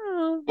 I don't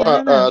know. I Well,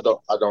 don't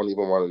know. I don't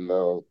even want to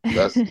know.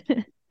 That's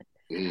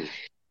mm.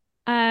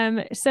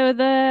 So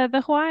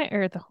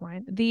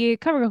the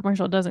cover girl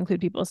commercial does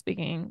include people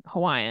speaking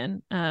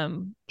Hawaiian.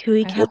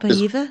 Tui I Which is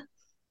Kapa'iva?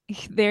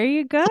 there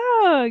you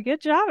go.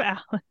 Good job,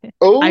 Alan.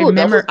 oh,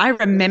 that was I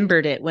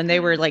remembered it when they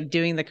were like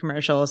doing the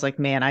commercial. I was like,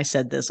 man, I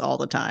said this all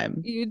the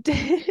time You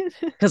did.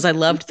 because I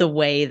loved the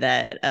way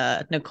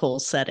that Nicole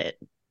said it.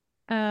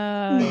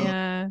 Oh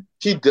yeah.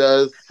 she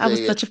does I was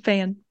say it such a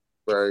fan.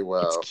 very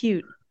It's well.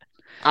 cute.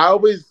 I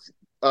always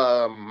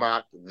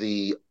mock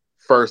the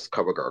first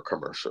CoverGirl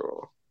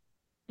commercial.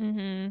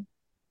 Mm-hmm.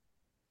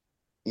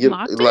 You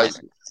Mocked like,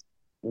 it?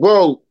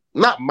 well,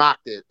 not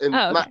mocked it, and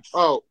Oh, not okay.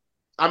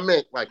 I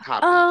meant like copy,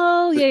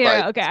 Oh, yeah, just yeah.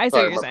 like Yeah. Okay, I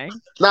see what sorry, you're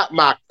saying. not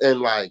mocked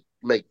and like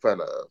make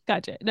fun of.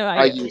 Gotcha. No, I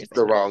I get what you're used the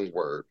saying. wrong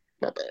word.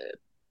 My bad.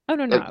 Oh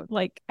no, Like, no.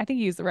 Like I think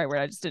you used the right word.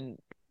 I just didn't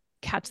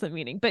catch the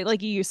meaning. But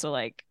like you used to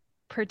like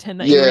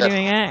pretend that you were yeah,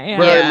 doing it. very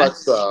Yeah. Yeah. much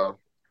so.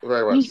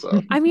 Very much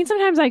so. I mean,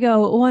 sometimes I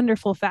go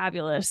wonderful,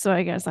 fabulous. So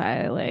I guess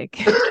I like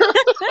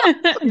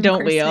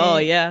Don't we all?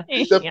 impersonate. Yeah.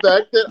 The Yeah.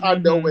 fact that I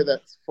know Hmm. where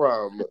that's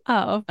from, Oh,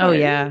 of Oh, course.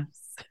 yeah.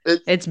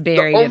 it's It's the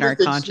buried in only our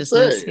thing she consciousness.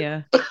 said.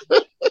 Yeah.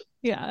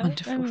 Yeah.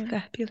 I Wonderful, mean,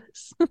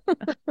 fabulous.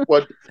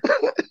 What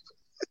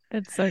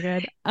it's so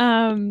good.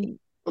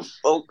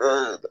 so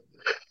good.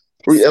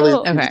 So Reality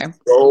Okay.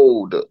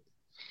 gold.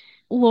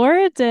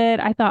 Laura did,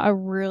 I thought, a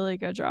really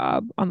good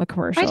job on the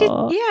I did.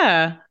 commercial.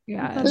 Yeah.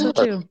 I thought Yeah. so Yeah,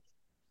 too.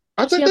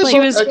 I She think had they like, She both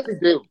was, actually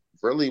did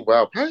really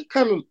well. Probably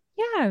kind of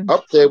yeah,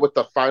 up there with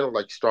the final,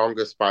 like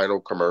strongest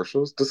final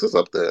commercials. This is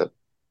up there.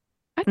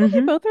 I thought they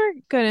hmm both were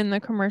good in the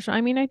commercial.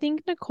 I mean, I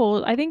think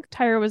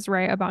Tyra was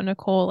right about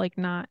Nicole, like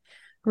not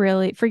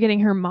really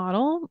forgetting her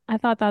model. I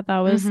thought that that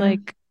was hmm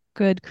like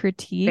good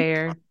critique.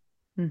 fair.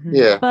 Hmm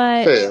Yeah,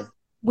 But fair.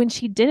 when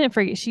she didn't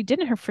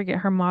forget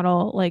her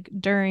model like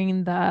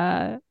during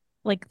the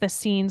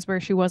scenes where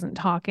she wasn't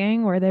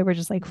talking, where they were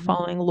just like hmm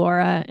following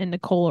Laura and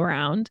Nicole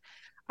around.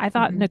 I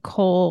thought hmm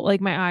Nicole,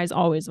 like my eyes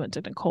always went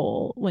to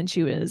Nicole when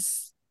she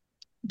was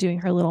doing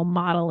her little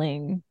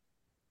modeling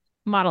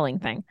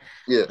thing.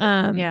 Yeah,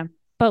 Um, Yeah.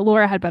 but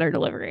Laura had better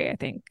delivery, I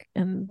think,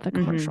 in the hmm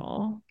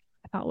commercial.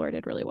 I thought Laura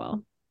did really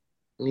well.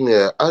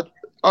 yeah. I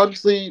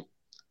honestly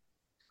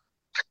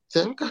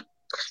think I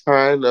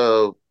kind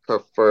of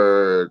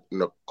preferred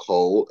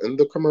Nicole in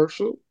the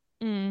commercial.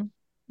 Mm.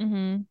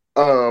 Hmm.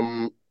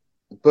 Um,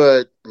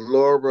 but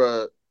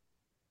Laura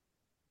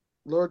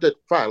did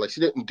fine. Like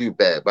she didn't do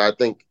bad, but I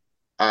think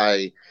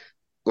I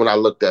when I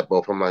looked at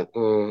both, I'm like,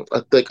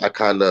 I think I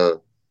kind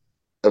of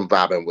am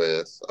vibing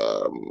with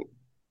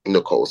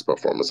Nicole's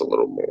performance a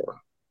little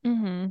more.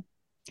 Hmm.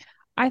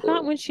 I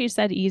thought Mm. when she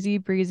said easy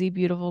breezy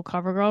beautiful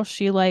cover girl,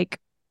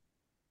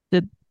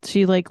 did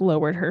she like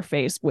lowered her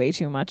face way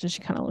too much and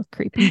she kind of looked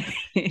creepy.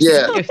 So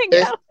Yeah, like it,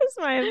 that was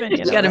my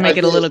opinion Got of to it. I make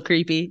it a did. little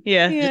creepy.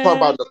 Yeah. You talk Yeah.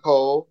 about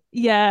Nicole?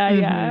 Yeah, hmm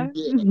yeah.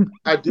 Yeah,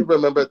 I do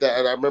remember that,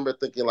 and I remember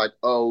thinking like,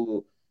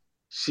 oh,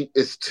 she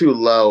is too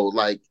low.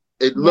 Like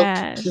it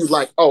looked too Yes.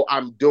 like, oh,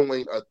 I'm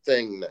doing a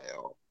thing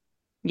now,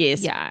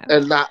 Yes. Yeah.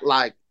 and not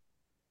like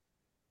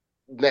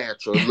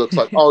natural. It looks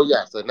like, oh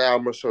yes, and now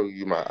I'm gonna show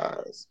you my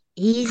eyes.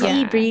 Easy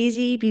Yeah.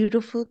 breezy,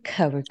 beautiful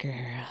cover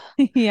girl.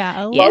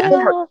 Yeah, a But I Yeah.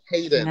 thought her little.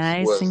 cadence Nice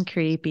was and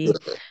creepy. good.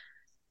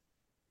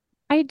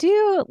 I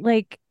do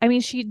like, I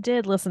mean, she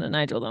did listen to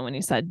Nigel though when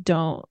he said,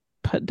 don't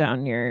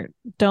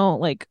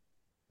like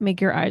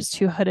make your eyes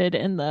too hooded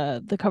in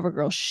the cover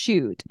girl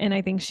shoot. And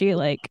I think she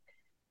like,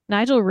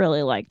 Nigel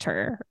really liked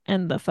her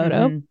in the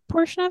photo hmm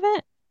portion of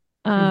it.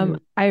 hmm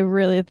I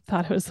really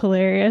thought it was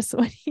hilarious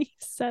when he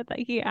said that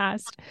he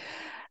asked,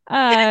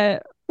 uh,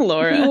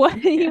 Laura.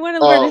 he Yeah.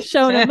 wanted Laura to Oh,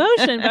 show an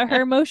emotion, but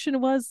her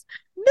emotion was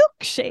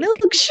milkshake.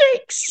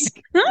 Milkshakes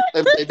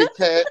and baby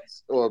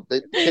cats or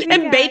Baby and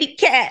kittens. cat. baby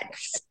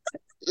cats.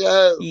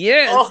 Yes.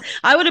 Yes. Oh,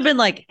 I would have been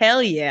like,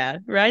 hell yeah,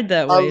 ride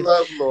that I wave.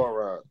 love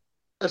Laura,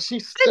 and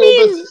she's I still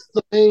the mean,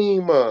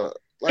 same.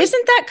 Like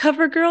isn't that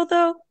cover girl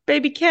though?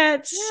 Baby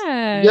cats,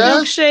 Yeah.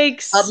 yes,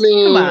 I milkshakes.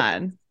 Come mean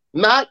on.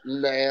 Not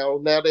now.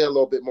 Now they're a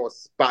little bit more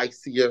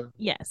spicier.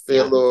 Yes,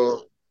 They're a yeah.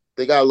 little.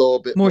 They got a little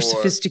bit More more.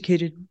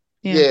 sophisticated.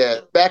 Yeah. Yeah,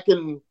 back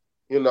in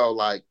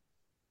like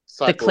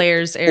The cycle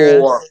Claire's era.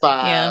 4,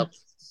 Yeah. 5,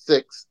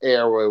 6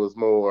 era, it was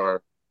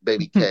more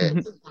baby cat,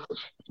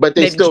 but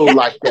they Maybe still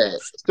like that.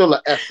 cats. Still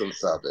the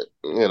essence of it.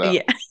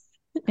 Yeah.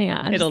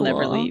 Yeah, just It'll a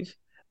never little. leave.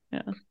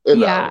 Yeah. You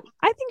Yeah, know,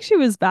 I think she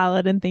was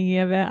valid in thinking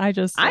of it. I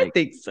just I like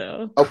think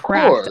so. of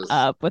cracked course.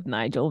 up with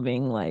Nigel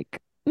being like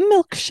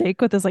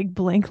milkshake with this like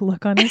blank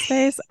look on his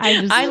face.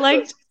 I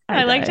liked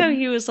I I liked died. how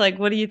he was like,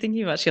 "What are you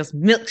thinking about?" She goes,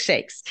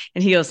 "Milkshakes,"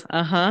 and he goes,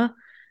 "Uh-huh."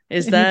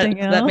 Is Anything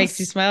that makes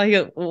you else? smile? He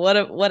goes,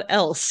 "What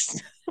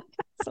else?"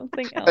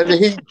 Something And then else.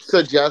 he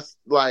suggests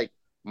like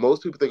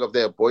most people think of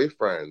their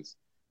boyfriends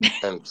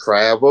and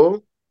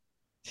travel.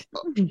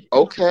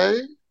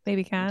 Okay,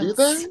 Baby do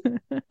they? cats.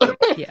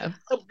 Yeah.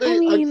 I I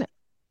mean, mean,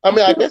 I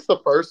I feel guess the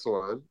first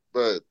one,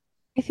 but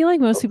I feel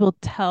like most people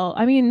tell.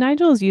 I mean,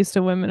 Nigel's used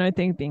to women, I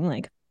think, being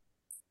like,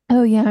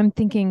 "Oh yeah, I'm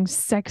thinking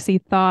sexy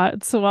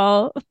thoughts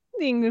while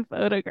being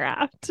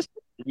photographed."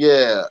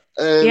 yeah,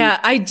 and Yeah,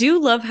 I do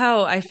love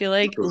how I feel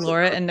like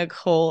Laura and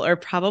Nicole are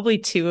probably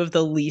two of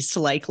the least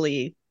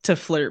likely to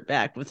flirt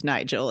back with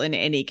Nigel in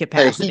any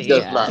and he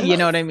does capacity. not You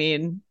know like. Yes. what I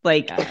mean?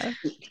 Like, Yeah.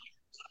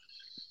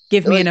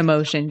 give me an Like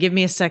emotion, give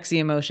me a sexy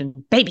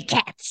emotion. Baby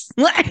cats.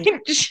 Yeah.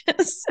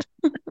 Just,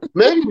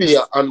 maybe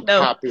an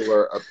no.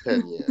 unpopular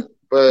opinion,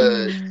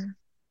 but Mm.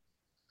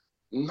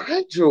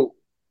 Nigel,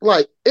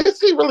 like, is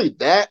he really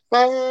that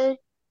fine?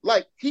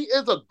 Like, he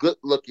is a good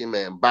looking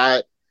man,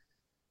 by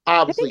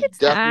I think obviously it's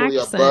the definitely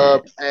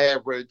above accent.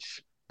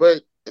 average,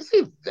 but is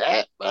he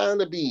that fine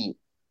to be?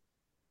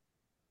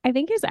 I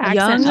think his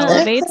accent Young,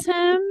 elevates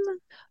him.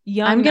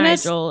 I'm Young gonna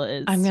Nigel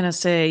I'm is gonna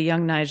say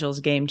young Nigel's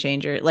game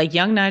changer. Like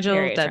young Nigel,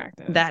 very that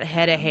attractive. that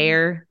head of Yeah.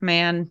 hair,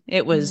 man,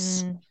 it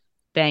was Mm.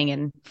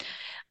 banging.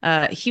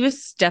 He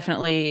was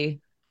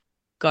definitely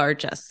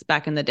gorgeous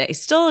back in the day.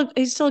 He's still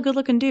a good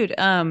looking dude.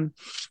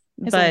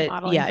 His old But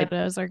modeling yeah,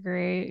 photos are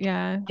great.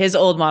 Yeah. his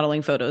old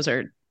modeling photos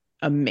are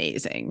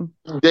amazing.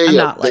 I'm They are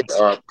not they like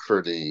are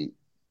pretty.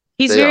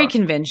 he's They very are.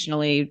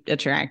 conventionally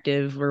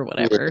attractive or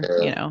whatever, Yeah.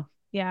 you know.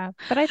 Yeah.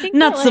 But I think that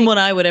Not like someone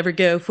I would ever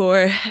go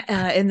for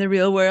in the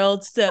real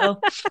world. So,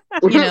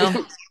 you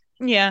know,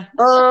 yeah.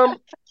 um,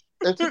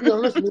 and to be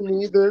honest, me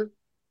neither.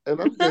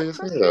 And I'm gay as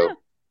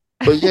hell.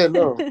 But yeah,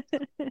 no,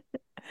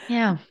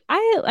 Yeah.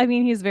 I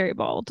mean he's very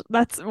bald.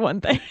 That's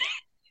one thing.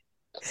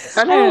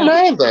 I I don't don't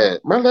mind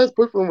that. My last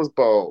boyfriend was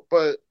bald,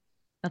 but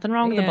Nothing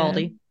wrong with the yeah.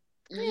 baldy.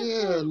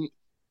 yeah,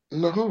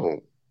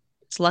 no,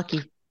 It's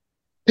lucky.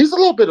 he's a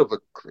little bit of a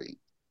creep,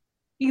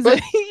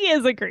 but He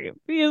is a creep.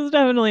 He is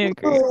definitely a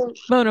creep.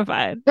 Bona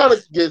fide. kind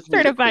of gives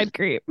me the creep. Certified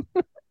creep.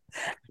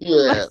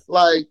 Yeah,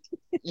 like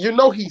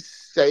he's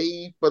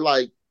safe, but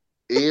like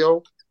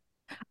ill.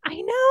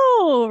 I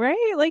know,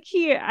 right? Like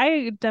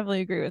I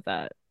definitely agree with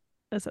that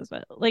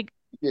assessment. Like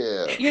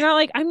Yeah, you're not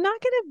like I'm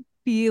not gonna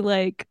be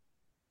like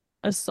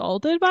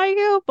assaulted by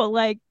you, but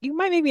like you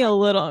might make me a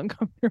little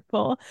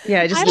uncomfortable.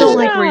 Yeah, I I just don't don't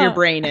yeah, like where your know.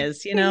 brain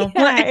is, you know?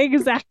 Yeah,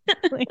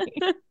 exactly.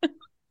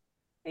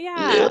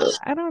 yeah. Yeah,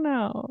 I don't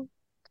know.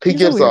 He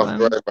He's a gives weird off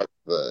one.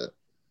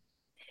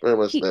 very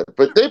much He, that.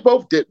 But they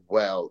both did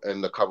well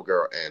in the cover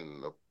girl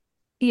and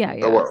yeah,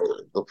 the, yeah. well,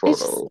 the It's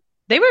just, photo.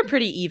 They were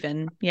pretty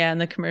even, yeah, in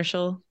the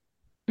commercial.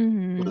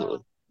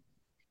 mhm.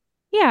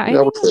 Yeah, Yeah, I yeah,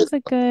 I think would it say was a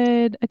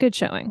good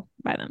showing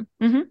by them.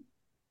 Hmm.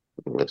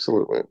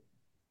 absolutely.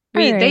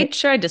 All They right.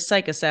 tried to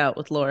psych us out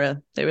with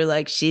Laura. They were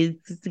like, she's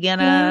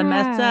gonna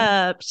mess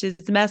Yeah. up. She's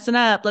messing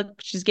up.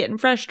 Look, she's getting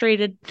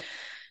frustrated.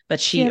 But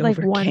She she had like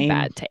one overcame.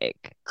 bad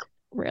take,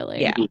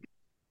 really. Yeah.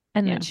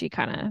 And then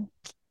Yeah.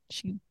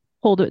 she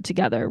pulled it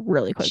together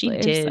really She quickly.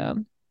 did. So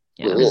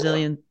yeah. Yeah.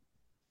 Resilient.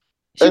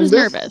 She And was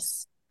this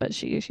nervous, but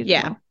she did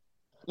Yeah. well.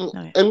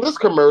 Okay. and this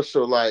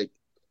commercial, like,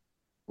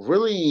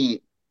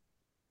 really,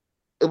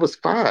 it was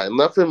fine.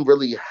 Nothing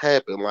really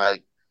happened.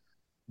 Like,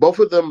 both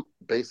of them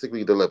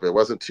basically delivered. It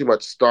wasn't too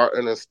much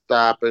starting and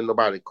stopping.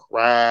 Nobody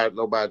cried.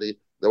 Nobody.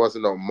 There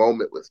wasn't no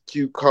moment with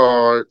cue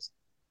cards.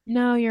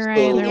 No, you're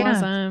right. So, There Yeah.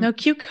 wasn't. No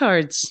cue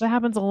cards. That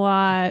happens a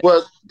lot.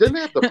 well, didn't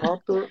they have the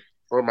prompter?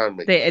 Or am I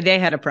making They that they up?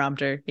 had a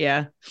prompter,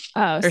 yeah.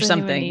 Oh, Or so they didn't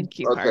even something. need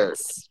cue Okay.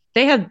 cards.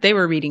 They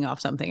were reading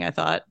off something, I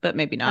thought, but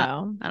maybe not.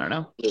 Oh. I don't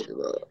know.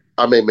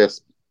 I may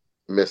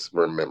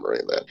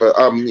misremembering that, but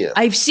yeah.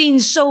 I've seen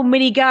so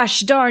many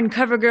gosh darn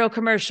CoverGirl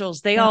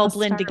commercials. They They all all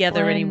blend start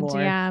together blend.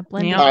 anymore. Yeah, Yep.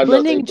 blending I know they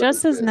blending really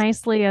just as did.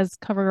 nicely as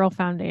CoverGirl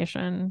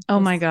foundation. Oh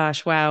my Just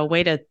gosh, wow.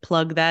 Way to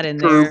plug that in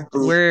True, there.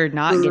 We're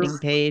not true, getting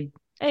paid.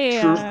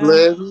 true yeah.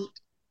 blend.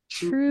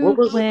 True. What True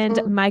was it blend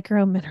called?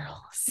 micro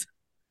minerals.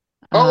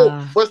 Oh,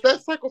 Uh was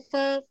that Cycle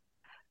 5?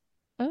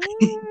 I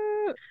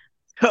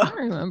don't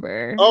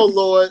remember. Oh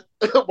Lord,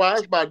 why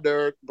is my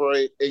nerd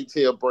brain,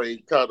 ATL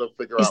brain, trying to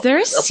figure Is out there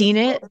what a that Seen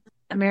It? was?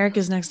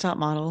 America's Next Top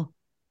Model.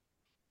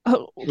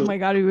 Oh my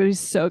God, we would be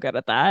so good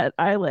at that.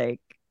 I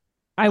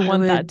I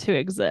want that would to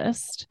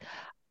exist.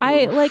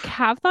 I like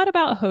have thought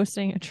about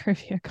hosting a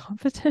trivia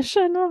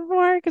competition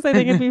before because I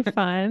think it'd be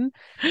fun.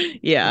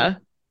 Yeah.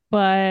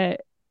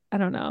 But I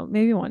don't know.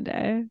 Maybe one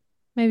day.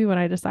 Maybe when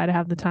I decide to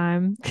have the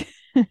time.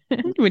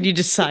 When you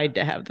decide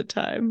to have the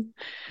time.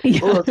 Yeah,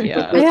 Well, it's a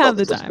Yeah. I good have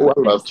the conversation. time,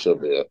 Oh, of I love course.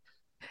 trivia.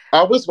 I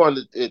always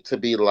wanted it to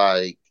be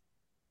like,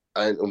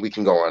 and we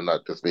can go on,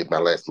 not just be my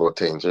last little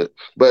tangent,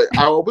 but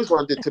I always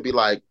wanted it to be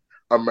like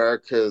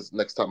America's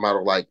Next Top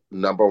Model, like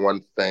number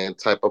one fan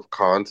type of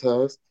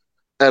contest.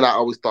 And I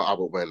always thought I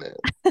would win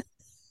it.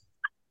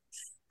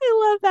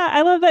 I love that.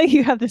 I love that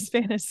you have this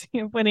fantasy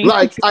of winning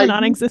Like a I,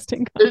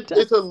 non-existent it's a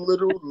contest.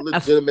 little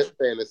legitimate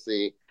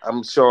fantasy.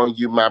 I'm showing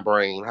you my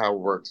brain how it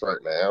works right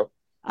now.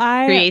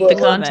 I Create the But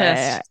love it.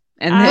 contest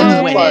and but then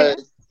it's win it. I like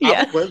I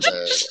Yeah. would win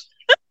that.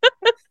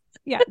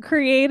 yeah,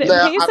 create it.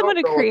 Now Pay I someone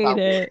don't to know if I create would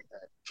it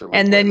actually And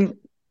win it. then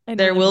and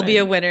there really will be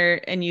a win. winner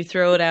and you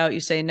throw it out. You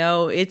say,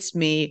 no, it's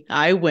me.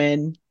 I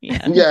win.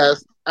 Yeah.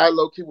 Yes, I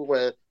low key would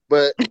win,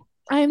 but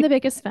I am the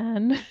biggest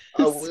fan.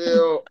 I So,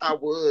 will. I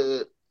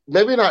would.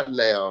 Maybe not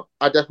now.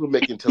 I definitely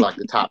make it into like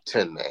the top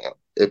 10 now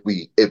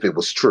if it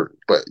was true.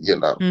 But you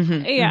know,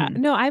 yeah,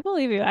 no, I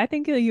believe you. I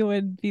think that you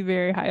would be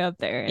very high up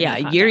there in Yeah,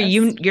 the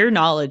contest. your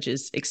knowledge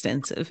is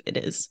extensive. It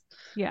is.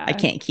 I Yeah.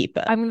 can't keep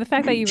I up. mean, the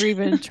fact that you were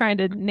even trying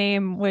to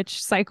name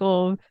which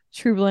cycle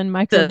true blend The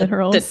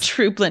microminerals.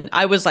 true blend.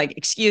 I was like,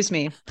 excuse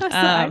me.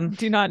 I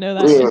do not know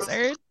that yeah.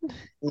 answer.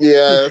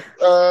 Yes.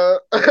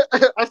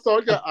 I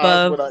saw your eyes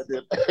Above. when I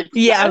did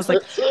Yeah, I was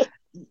like, that.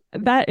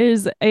 That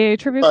is a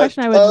trivia Like,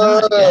 question I would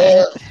not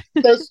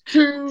get. that's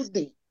too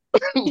deep.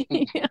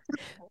 Yeah.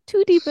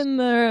 Too deep in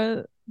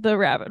the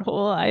rabbit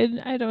hole.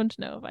 I don't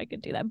know if I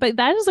could do that. But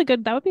that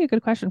would be a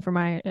good question for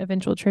my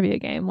eventual trivia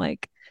game.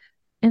 Like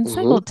in Hmm.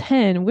 cycle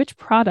 10, which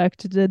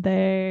product did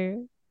they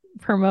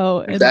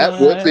promote in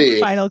That would the be.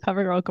 final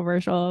CoverGirl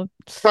commercial?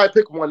 Probably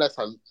pick one that's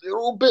a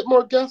little bit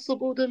more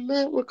guessable than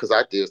that one because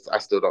I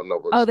still don't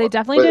know Oh, which they one.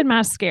 definitely But did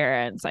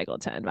mascara in cycle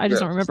 10. I just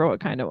don't yes. remember what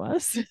kind it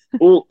was.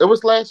 Well, it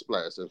was Lash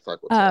Blast in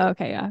Cycle Oh, 10.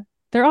 okay, yeah.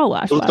 They're all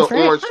Lash It was the Blast,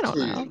 right? orange I don't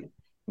know. tea.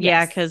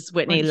 yeah, Yes. because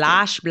Whitney Orange tea.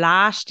 lash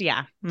blashed.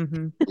 Yeah.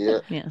 Yeah.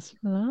 Yes.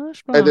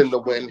 Lash And then Blast. the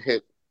wind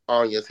hit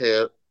Anya's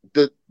hair.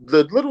 The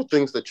little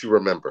things that you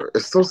remember.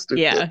 It's so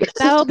stupid. Yeah.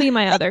 That'll be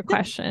my other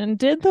question.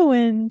 Did the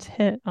wind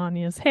hit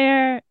Anya's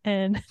hair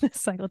in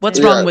cycle What's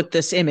 10? wrong Yeah. with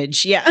this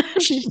image? Yeah.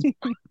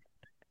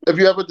 If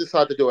you ever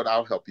decide to do it,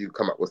 I'll help you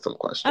come up with some Oh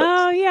questions.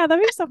 yeah,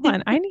 that'd be so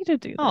fun. I need to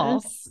do Oh.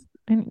 this.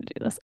 I need to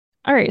do this.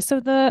 All right, so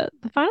the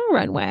final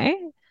runway,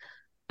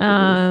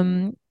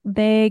 Mhm.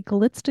 they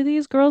glitzed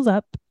these girls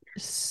up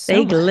They so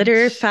much.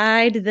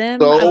 glitterified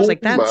them. I was So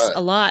like, that's much.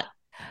 a lot.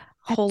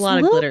 Whole It's a lot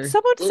of little, glitter.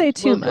 some would say It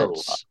too was a lot.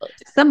 much.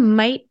 Some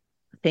might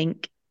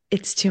think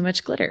it's too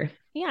much glitter.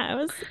 Yeah, it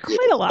was Yeah.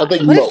 quite a I lot.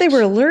 think What if they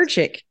were most.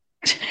 allergic?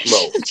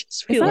 Most. Just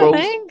Is feel that a like,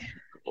 Most. thing?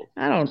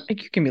 I don't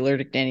think you can be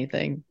allergic to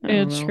anything. I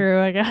don't It's know.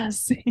 true, I guess.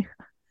 Speaking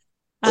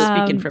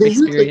Um, from Can you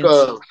think experience.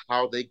 of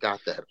how they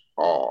got that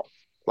off?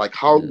 Like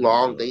how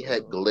long they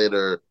had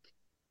glitter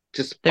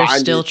just They're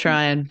finding. still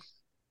trying.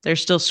 They're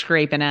still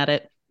scraping at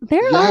it. there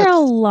are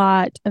a Yes.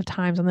 lot of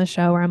times on the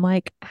show where I'm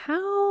like,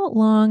 how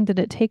long did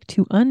it take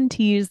to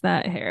untease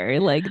that hair?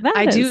 Like that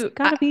I has do.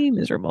 got to be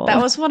miserable. That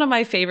was one of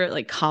my favorite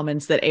like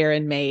comments that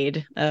Erin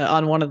made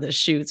on one of the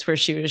shoots where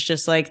she was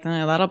just like,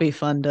 that'll be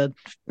fun to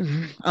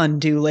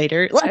undo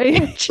later.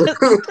 Like,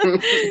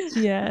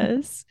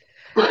 Yes.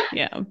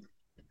 yeah.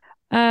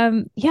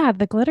 Yeah,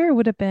 the glitter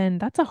would have been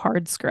that's a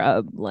hard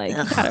scrub. Like you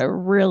Ugh. gotta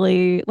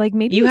really like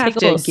maybe You you take have a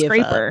to little give up.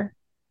 scraper.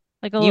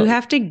 Like a You little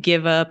have to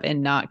give up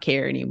and not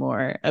care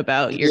anymore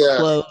about your Yes.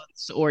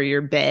 clothes or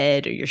your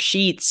bed or your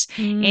sheets,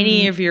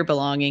 any mm, of your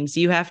belongings.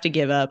 You have to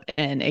give up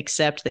and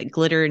accept that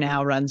glitter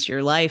now runs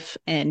your life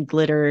and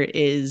glitter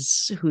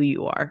is who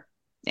you are.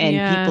 And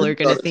yeah. people are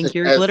going to think Take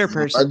you're a as glitter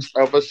person. much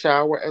of a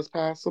shower as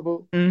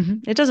possible.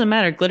 It doesn't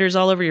matter. Glitter's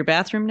all over your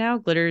bathroom now.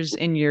 Glitter's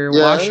in your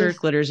washer. Yes.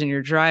 Glitter's in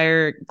your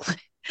dryer.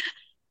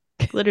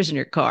 Glitter's in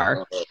your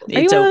car. Are you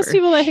It's one of those over.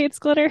 people that hates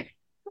glitter a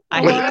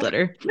I hate lot?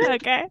 glitter.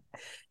 Okay.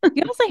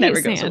 You also hate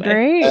Never goes sand, away.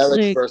 right?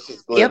 Alex Like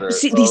versus Yep. glitter.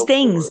 See these Oh boy.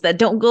 things that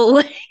don't go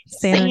away.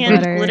 sand and Sand,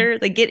 glitter. glitter,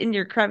 they get in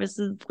your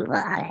crevices.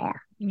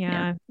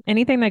 Yeah.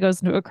 Anything that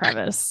goes into a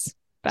crevice,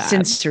 bad.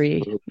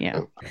 Sensory.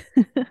 Yeah.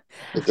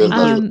 It does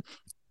not. Um,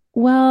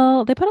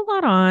 well, they put a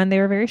lot on. They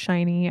were very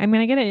shiny. I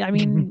mean, I get it. I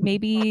mean,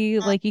 maybe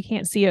like you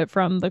can't see it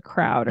from the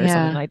crowd or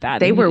something like that.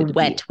 They were needed to be-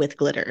 wet with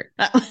glitter.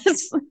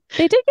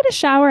 They did get a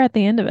shower at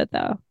the end of it,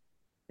 though.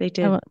 They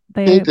did.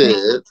 They They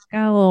did.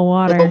 got a little And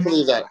water.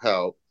 hopefully that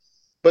helped.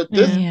 But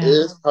this Yeah. Yeah.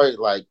 is probably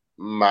like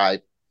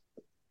my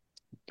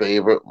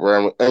favorite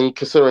runway. And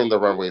considering the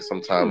runways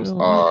sometimes Ooh.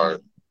 are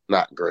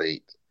not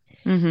great.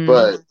 Mhm.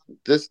 But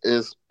this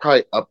is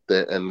probably up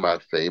there in my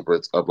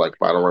favorites of like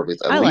final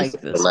runways, at I least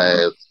like the this one.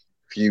 last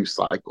few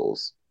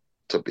cycles,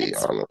 to be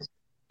It's honest.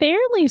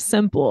 fairly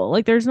simple.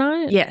 Like there's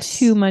not Yes.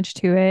 too much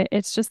to it.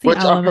 It's just the Which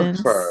I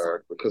elements.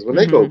 prefer because when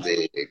they go Mhm.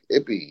 big,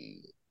 it be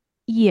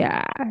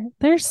Yeah.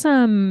 There's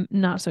some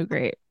not so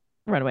great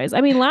runways.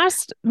 I mean,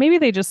 maybe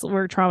they just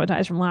were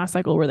traumatized from last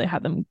cycle where they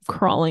had them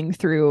crawling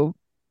through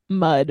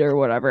mud or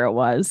whatever it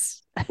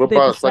was. what They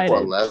about cycle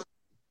decided. 11?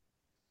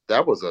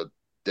 That was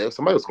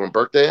somebody was going to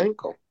break their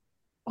ankle.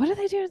 What did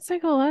they do in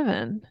cycle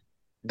 11?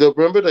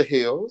 Remember the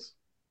heels?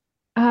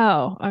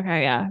 Oh,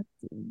 okay, yeah.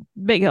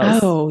 Big heels.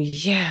 Oh They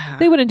yeah.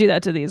 wouldn't do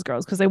that to these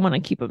girls because they want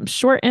to keep them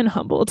short and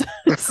humbled.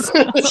 So,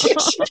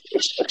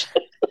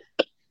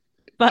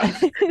 but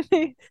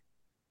Keep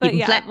but them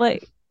yeah, flat.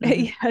 like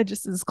Mm-hmm. yeah,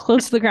 just as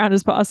close to the ground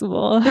as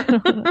possible. I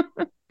don't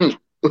know.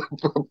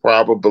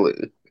 Probably.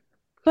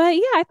 But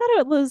yeah, I thought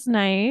it was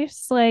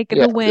nice. Like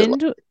Yeah, I did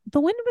like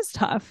the wind was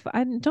tough.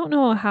 I don't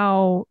know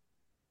how.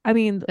 I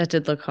mean, That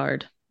did look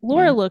hard.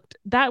 Laura Yeah. looked.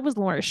 That was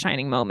Laura's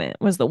shining moment.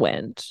 Was the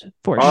wind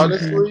for sure.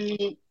 Mm-hmm.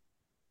 honestly,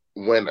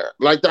 winner.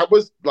 Like that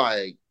was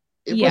like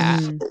it was Yeah,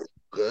 so Mm-hmm.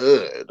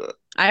 good.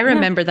 I yeah.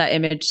 remember that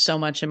image so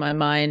much in my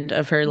mind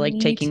of her like Me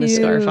taking the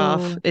scarf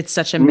off. too. It's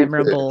such a Me too.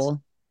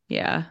 memorable,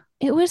 yeah.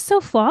 It was so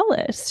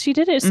flawless. She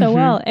did it so Mm-hmm.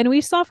 well, and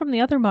we saw from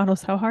the other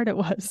models how hard it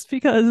was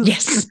because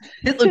Yes,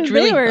 it looked they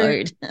really were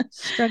hard.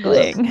 Yes, I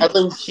struggling.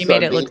 think She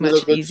made it Sunday look did a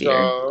much good easier.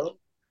 job.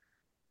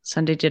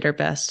 Sunday did her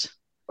best.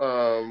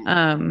 Um,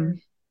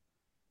 Um,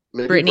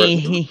 maybe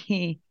Brittany.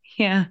 Brittany,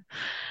 yeah.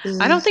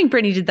 I don't think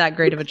Brittany did that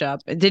great of a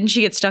job. Didn't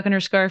she get stuck in her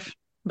scarf?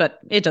 But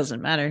it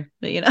doesn't matter.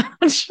 But, you know.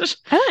 I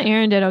thought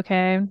Erin did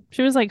okay.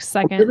 She was like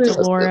second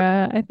to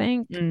Laura, I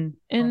think, Mm.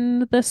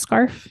 in the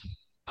scarf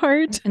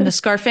part. And the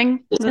scarfing,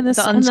 And the this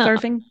and the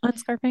unscarfing.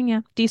 unscarfing, yeah.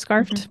 Hmm.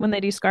 Descarfed. When they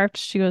descarfed,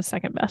 she was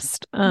second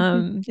best.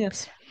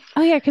 Yes.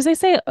 Oh yeah, because they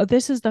say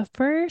this is the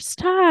first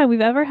time we've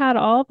ever had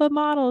all the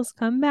models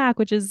come back,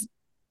 which is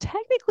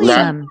technically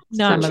Not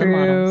not Some of the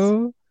models.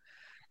 true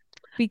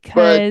but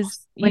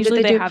because When did usually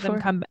they they do it have them before?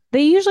 come.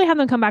 They usually have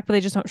them come back, but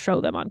they just don't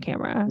show them on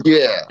camera.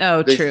 yeah,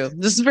 Oh, they true.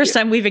 This is the first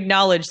yeah time we've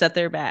acknowledged that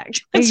they're back.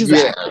 yeah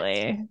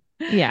Exactly.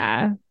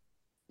 Yeah.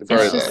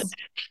 very It's that. just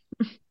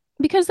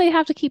because they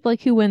have to keep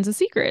like who wins a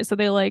secret, so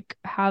they like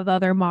have the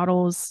other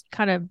models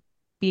kind of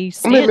be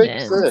I mean, it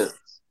makes stand-ins. sense.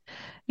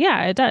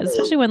 Yeah, it does,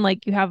 especially when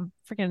like you have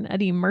freaking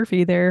Eddie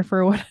Murphy there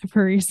for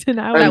whatever reason.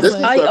 I And was this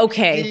is like, I a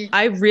okay. peak.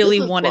 I This really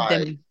is wanted like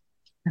them.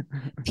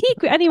 peak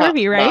Eddie top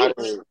Murphy, right?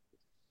 model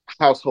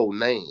household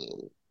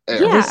name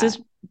era. This Yeah. is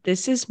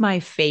this is my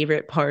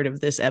favorite part of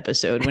this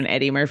episode when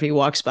Eddie Murphy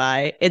walks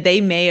by.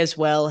 They may as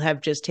well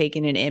have just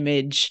taken an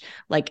image,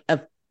 like a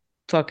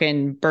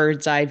fucking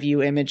bird's eye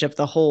view image of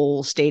the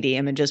whole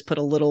stadium and just put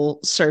a little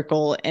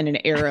circle and an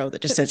arrow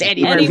that just says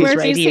Eddie Eddie Murphy's right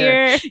Murphy's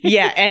here. here.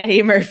 Yeah,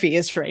 Eddie Murphy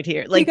is right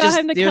here. We Like got just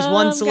him to there's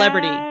one come,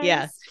 celebrity.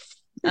 Yeah.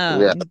 guys.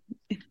 Yeah, Um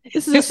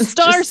This is a it was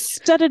just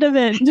star-studded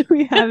event.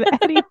 We have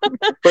Eddie.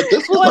 but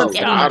this was a One look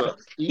Eddie lot star. Murphy.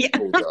 of Yeah.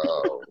 people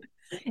though.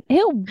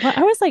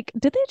 I was like,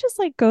 did they just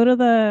like go to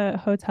the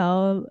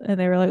hotel and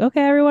they were like,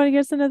 okay, everyone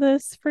gets into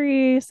this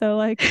free, so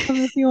like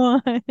come if you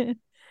want.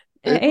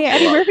 It Hey, was a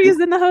Eddie lot of Murphy's people.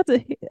 in the hotel.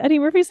 Eddie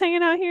Murphy's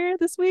hanging out here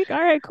this week.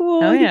 All right,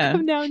 Oh cool. You yeah.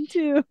 come down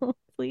too,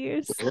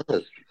 please. Yeah.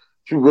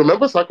 You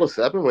remember Cycle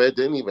 7 where it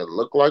didn't even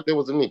look like there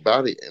was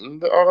anybody in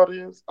the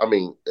audience? I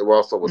mean, it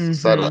also was the Mm-hmm.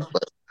 setup,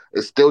 but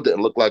it still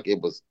didn't look like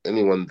it was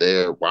anyone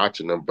there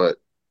watching them but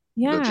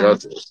the Yeah.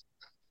 judges.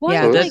 Well, I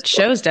Yeah, mean, So the like it's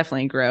shows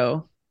definitely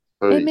grow.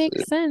 it crazy.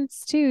 makes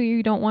sense too.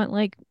 You don't want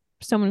like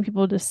so many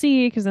people to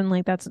see because then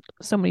like that's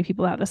so many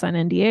people have to sign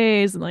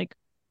NDAs and like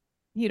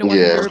you don't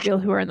want them to Yeah. reveal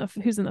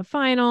who's in the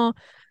final.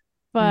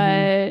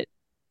 Mm-hmm. But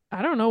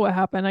I don't know what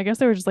happened. I guess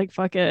they were just like,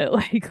 fuck it,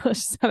 like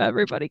let's just have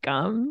everybody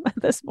come at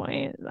this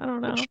point. I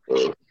don't know.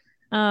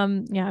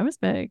 Yeah, it was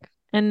big.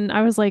 And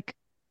I was like,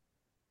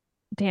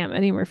 damn,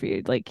 Eddie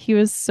Murphy, like he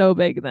was so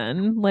big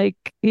then. Like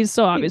he's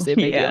still obviously a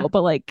big Yeah. deal,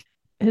 but like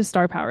his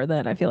star power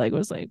then I feel like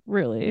was like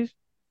really,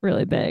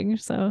 really big.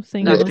 So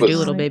seeing him Yeah, it Dr. was kind of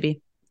was. Doolittle, like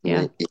baby.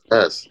 Yeah.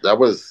 Yes, that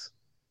was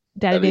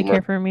daddy Eddie daycare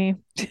Murphy. for me.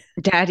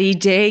 Daddy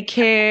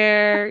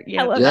daycare.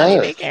 I Yep. love daddy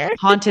Yes. daycare.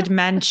 Haunted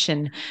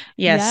mansion.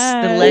 Yes,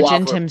 the Oh, Yes. I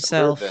legend remember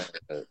himself.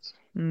 that.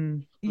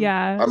 Mm.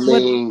 Yeah. I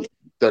What mean,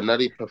 the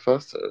Nutty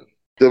Professor.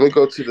 Then we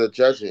go to the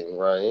judging,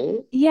 right?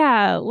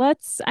 yeah,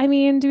 I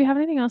mean, do we have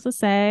anything else to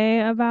say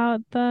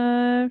about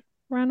the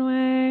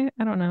runway?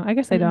 I don't know. I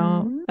guess I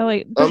don't. Mm. I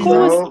like Nicole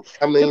was No,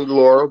 I Nic- mean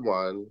Laura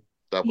won.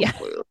 That was yeah.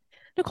 clear.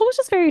 Nicole was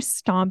just very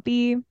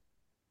stompy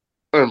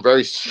And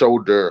very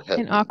shoulder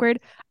and heavy. awkward.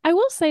 I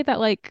will say that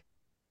like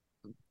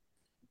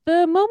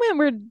the moment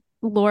where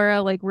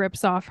Laura like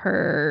rips off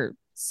her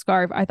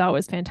scarf, I thought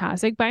was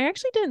fantastic, but I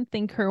actually didn't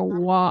think her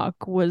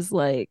walk was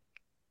like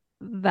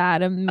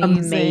that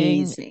amazing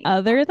Amazing.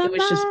 other It than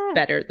was just that.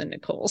 better than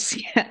Nicole's.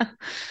 Yeah.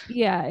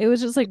 Yeah, it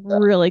was just like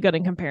really good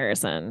in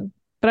comparison.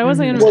 But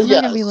Hmm. Well, I'm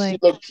not gonna yeah, be she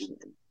like, looked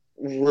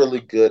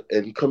really good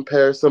in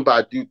comparison,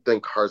 but I do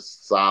think her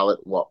solid,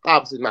 well,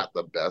 obviously not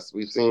the best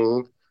we've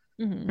seen.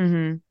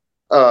 mhm.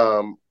 Hmm.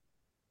 Um,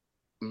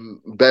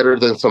 Better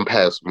than some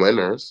past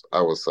winners,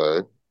 I would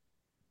say.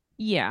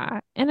 Yeah.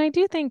 And I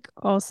do think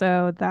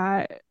also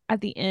that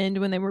at the end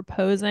when they were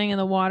posing in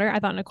the water, I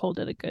thought Nicole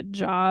did a good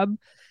job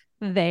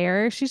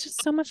there. She's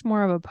just so much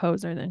more of a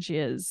poser than she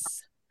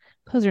is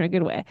poser in a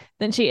good way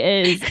than she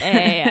is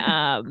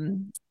a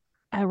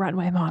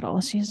runway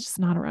model. She's just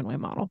not a runway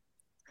model.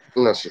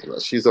 No, she's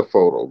not. She's a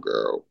photo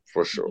girl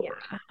for sure.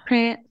 Yeah.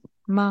 Print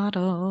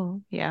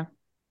model. Yeah.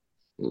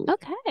 Mm.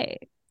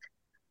 Okay.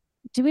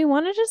 Do we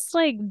want to just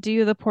like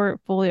do the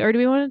portfolio or do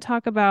we want to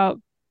talk about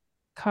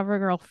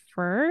CoverGirl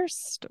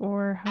first,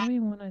 or how do we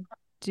want to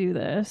do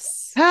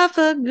this? Half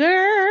a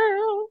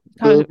girl.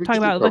 Talk We can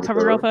about the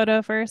cover CoverGirl girl.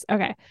 photo first.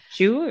 Okay.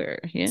 Sure.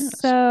 Yes.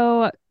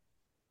 So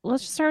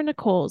let's just start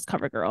Nicole's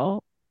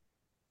CoverGirl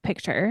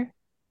picture.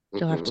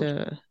 You'll have Mhm.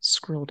 to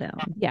scroll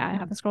down. Yeah, I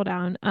have to scroll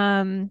down.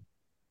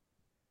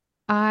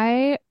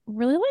 I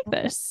really like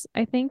this.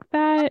 I think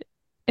that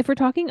if we're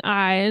talking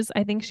eyes,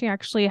 I think she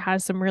actually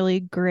has some really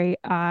great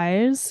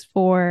eyes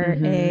for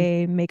Mhm.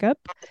 a makeup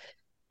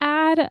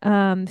ad.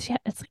 It's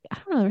like, I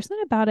don't know, there's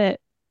something about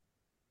it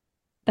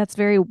that's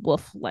very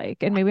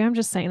wolf-like, and maybe I'm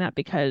just saying that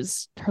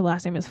because her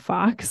last name is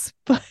Fox,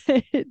 but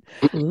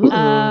Ooh.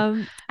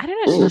 I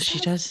don't know, she Oh, just she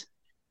has does.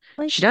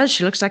 like She does.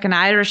 She looks like an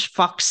Irish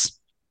fox.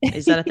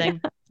 Is that a yeah,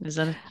 thing? Is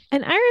that a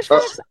an Irish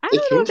fox. I It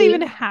don't know can if they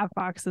even be. have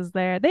foxes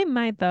there. They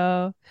might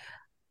though.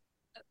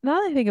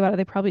 Now that I think about it,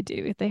 they probably do.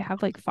 If they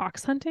have like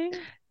fox hunting,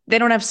 They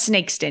don't have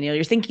snakes, Daniel.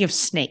 You're thinking of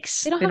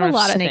they snakes. don't They have don't a have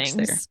lot of snakes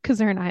there. things because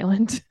they're an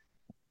island.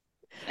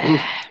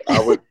 I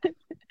would.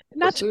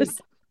 Not Let's see.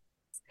 just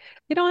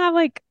they don't have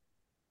like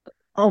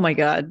Oh my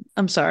God.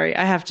 I'm sorry.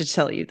 I have to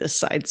tell you this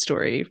side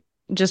story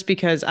just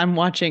because I'm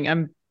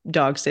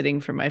dog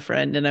sitting for my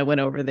friend and I went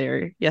over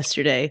there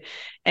yesterday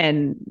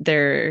and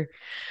their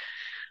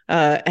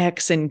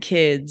ex and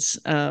kids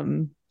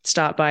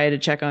stopped by to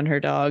check on her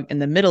dog in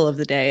the middle of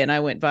the day. And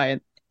I went by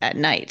at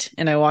night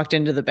and I walked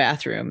into the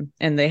bathroom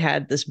and they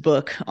had this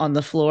book on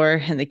the floor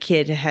and the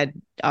kid had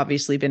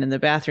obviously been in the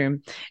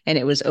bathroom and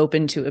it was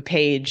open to a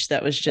page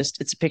that was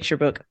just it's a picture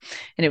book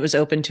and it was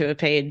open to a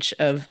page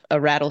of a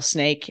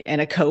rattlesnake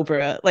and a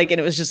cobra and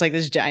it was just like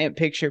this giant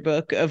picture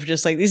book of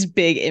just like these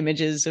big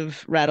images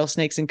of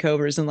rattlesnakes and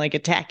cobras in like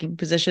attacking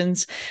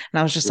positions and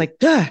I was just like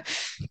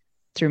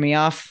threw me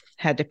off,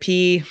 had to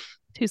pee.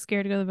 too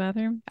scared to go to the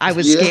bathroom. I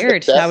was Yeah,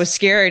 scared. I was that's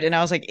scared. And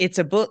I was like, it's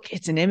a book.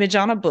 It's an image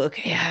on a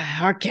book.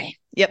 Yeah. Okay.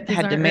 Yep. These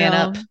Had to aren't man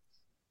up.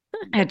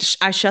 real.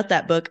 I shut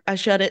that book. I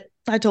shut it.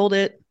 I told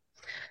it.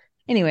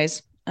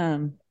 Anyways,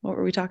 what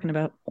were we talking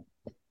about?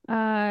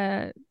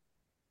 Uh,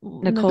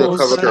 the Nicole's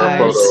cover Nicole's girl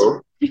eyes. eyes.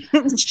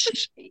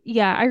 photo.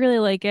 Yeah, I really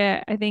like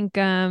it. I think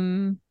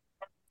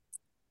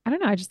I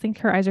don't know, I just think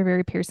her eyes are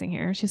very piercing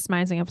here. She's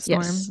smizing up a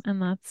storm, Yes,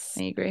 and I that's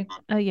agree.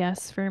 a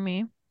yes for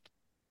me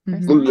Mm-hmm.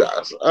 personally.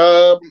 Yes.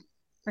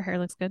 Her hair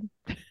looks good.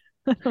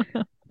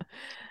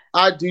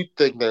 I do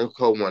think that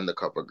Nicole won the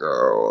cover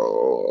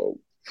girl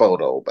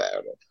photo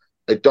battle.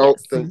 I don't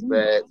Yes. think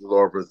that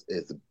Laura's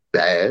is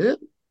bad.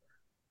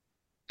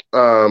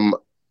 Um,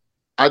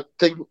 I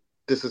think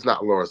this is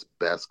not Laura's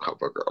best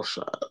cover girl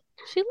shot.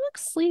 She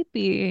looks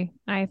sleepy,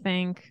 I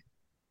think.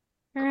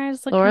 Her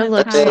eyes look kind Laura of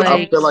looks And I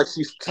tired. feel like like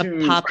she's a too.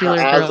 Her popular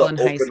eyes girl are in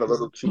high open a school.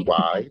 little too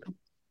wide.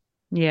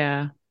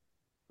 Yeah.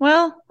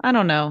 Well, I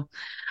don't know.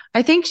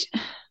 I think,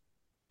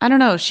 I don't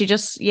know. She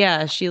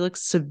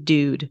looks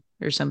subdued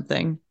or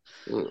something.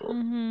 Mm.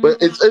 Hmm.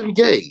 But it's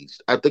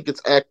engaged. I think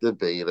it's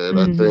activated.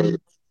 I Mm-hmm.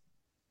 think.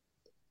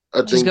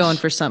 I She's think. going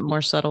for something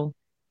more subtle.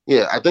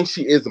 Yeah, I think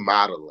she is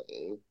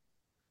modeling.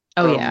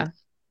 Oh, Um, yeah.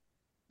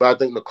 but I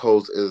think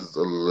Nicole's is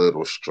a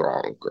little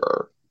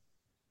stronger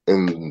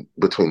in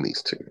between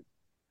these two.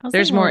 I'll say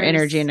There's more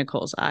energy in Laura's.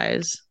 Nicole's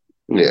eyes.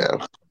 Yeah.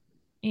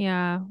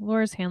 Yeah,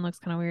 Laura's hand looks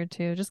kind of weird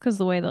too, just because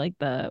the way that like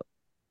the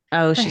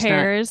Oh, her she's not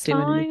hair is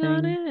doing falling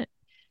on anything. it,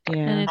 and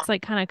Yeah. it's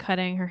like kind of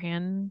cutting her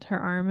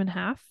arm in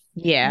half,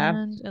 Yeah.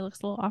 and it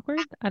looks a little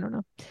awkward. I don't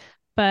know,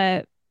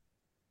 but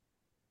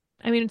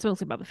I mean, it's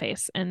mostly about the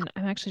face, and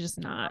I'm actually just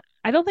not.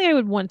 I don't think I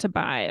would want to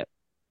buy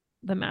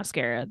the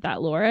mascara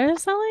that Laura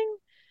is selling,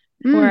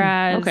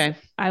 whereas Okay.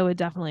 I would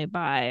definitely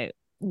buy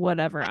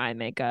whatever eye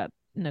makeup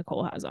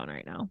Nicole has on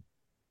right now.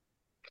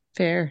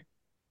 Fair.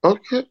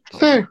 Okay.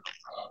 Fair.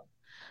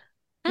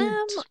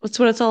 Um, That's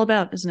what it's all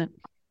about, isn't it?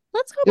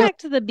 let's go Yeah. back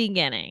to the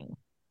beginning.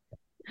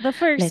 The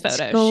first Let's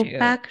photo go shoot.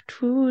 back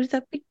to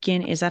the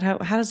beginning. Is that how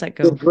does that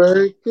It's a go?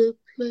 very good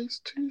place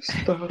to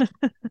start.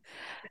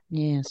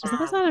 Yes. Is that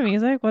the Sound of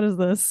Music? What is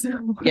this?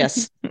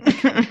 Yes.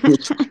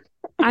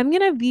 I'm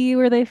gonna be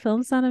where they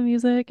film Sound of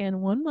Music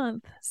in 1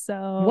 month. So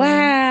I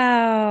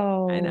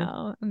Wow.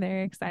 know. I'm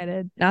very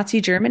excited.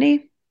 Nazi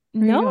Germany?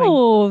 Where are you going?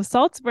 No,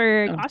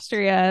 Salzburg, Oh,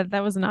 Austria.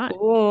 That was not that's the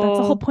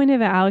whole cool. point of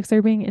it, Alex.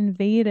 They're being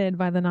invaded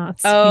by the Oh,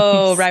 Nazis.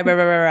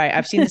 right.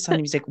 I've seen the Sound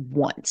of Music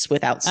once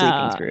without sleeping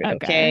Oh, through it. okay.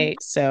 Okay. You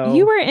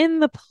So were in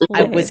the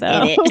I play was in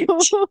though.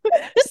 it.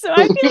 So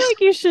I feel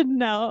like you should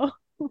know.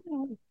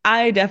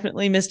 I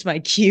definitely missed my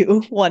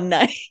cue one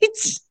night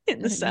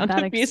in the Sound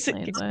That of Music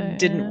explains and it.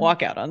 didn't Yeah.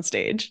 walk out on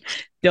stage.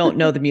 Don't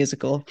know the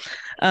musical.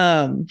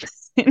 Um,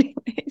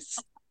 anyways,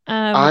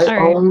 I All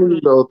right. only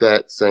know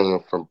that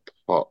saying from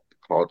pop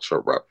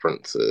culture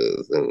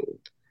references and keep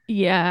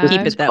Yeah.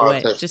 it that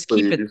way. context, Just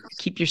please.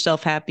 keep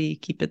yourself happy.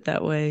 Keep it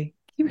that way.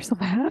 Keep yourself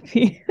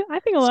happy. I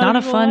think a It's lot of not a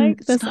people fun,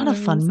 like the it's not Sound a of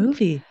fun Music.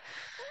 movie.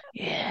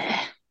 Yeah.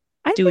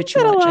 I Do think what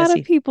you that a want, lot of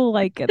Jesse. people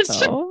like it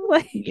though.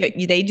 Like Yeah,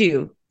 they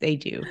do. They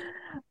do.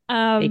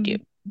 They do.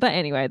 but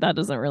anyway, that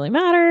doesn't really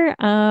matter.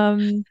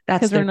 That's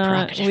Because their we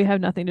prerogative.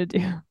 have nothing to do.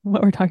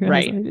 What we're talking about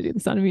has Right. nothing to do with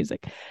the Sound of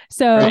Music.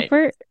 So Right.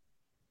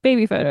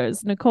 baby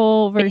photos.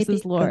 Nicole versus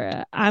Baby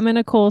Laura. I'm a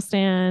Nicole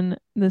stan.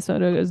 This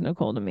photo is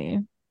Nicole to me,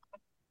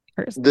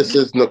 This personally.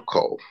 is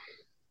Nicole.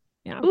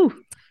 Yeah. Ooh,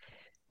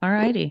 all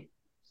righty.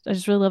 I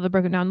just really love the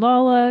broken down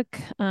law look.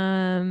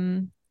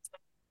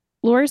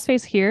 Laura's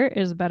face here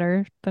is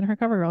better than her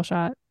cover girl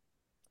shot.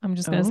 I'm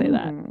just gonna say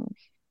that. Oh.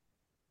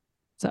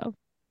 So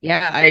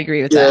Yeah, I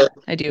agree with Yeah, that.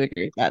 I do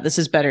agree with that. This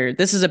is better.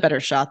 This is a better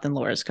shot than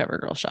Laura's cover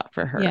girl shot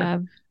for her. yeah,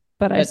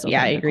 but I But still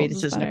yeah, I think agree.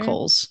 Nicole's This is is better.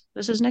 Nicole's.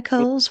 This is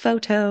Nicole's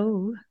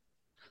photo.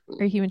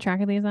 Are you keeping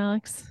track of these,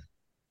 Alex?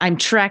 I'm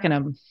tracking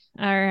them.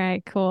 All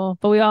right, cool.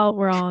 But we're all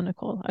on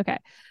Nicole. Okay.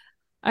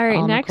 All right,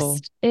 All Nicole.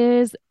 next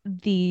is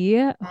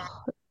the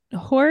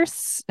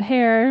horse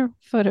hair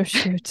photo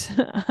shoot. this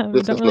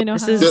Don't is really know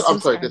This how else to I'm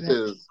is sorry, describe this it.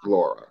 is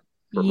Laura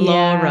for me.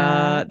 Yeah,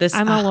 Laura. This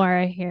I'm a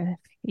Laura here.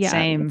 Yeah, it's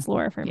same.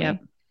 Laura for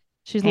Yep. me.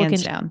 She's Hands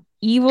looking down. A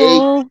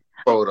evil,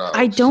 I photos. but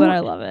I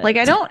don't love it. like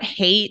I don't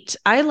hate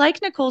I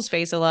like Nicole's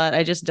face a lot.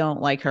 I just don't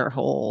like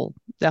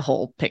the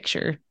whole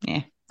picture.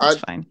 Yeah, it's I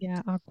fine. Yeah,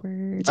 It's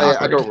awkward. I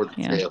awkward. don't really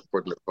Yeah. care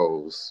for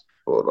Nicole's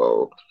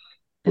photo.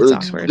 It's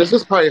awkward. This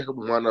is probably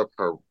one of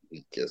her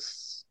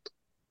weakest.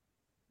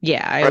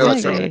 Yeah, I Probably would I like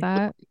agree her. with say.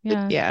 that.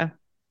 Yeah. Yeah.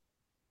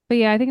 But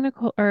yeah, I think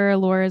Nicole or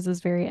Laura's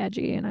is very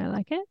edgy and I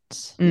like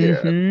it.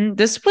 Yeah,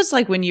 This was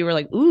like when you were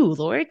like, ooh,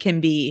 Laura can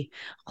be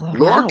Laura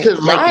wow. can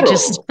Like it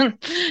just model.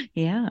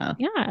 yeah.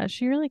 Yeah,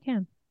 she really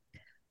can.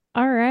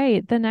 All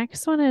right. The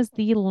next one is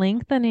the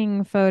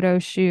lengthening photo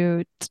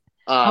shoot.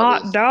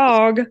 Hot Obviously,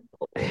 dog.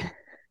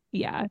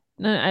 Yeah,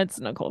 no, it's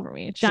Nicole for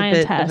me. It's a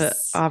bit of an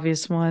Giantess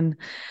obvious one.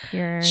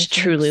 here. She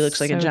She looks truly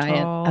looks like a so giant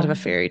out of a tall.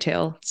 fairy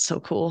tale. It's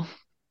so cool.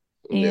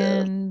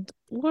 yeah. And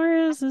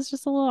Laura's is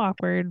just a little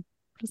awkward,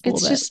 just a little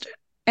It's bit. just,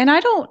 and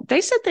I don't,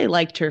 they said they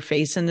liked her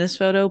face in this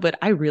photo, but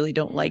I really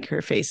don't like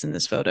her face in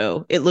this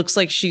photo. It looks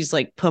like she's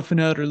like puffing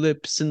out her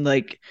lips and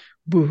like,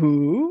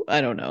 boo-hoo.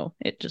 I don't know.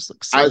 It just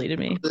looks I silly to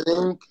me.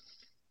 think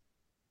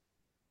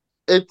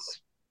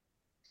it's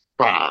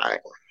fine.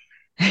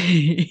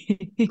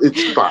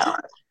 It's fine.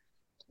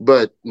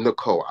 But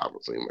Nicole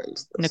obviously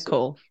wins this one.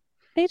 Nicole.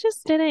 They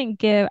just didn't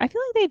give, I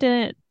feel like they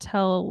didn't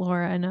tell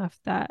Laura enough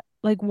that,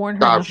 like, warn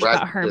her enough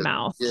about her Directed.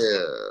 mouth.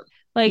 Yeah.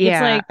 Like, it's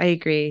Yeah, like I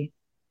agree.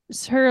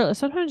 her,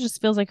 sometimes it just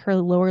feels like her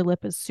lower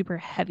lip is super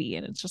heavy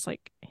and it's just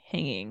like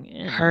hanging.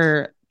 And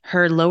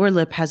Her lower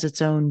lip has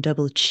its own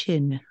double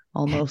chin,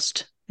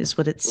 almost, is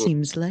what it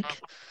seems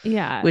like,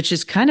 yeah, which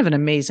is kind of an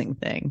amazing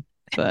thing,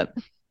 but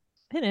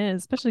it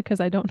is, especially because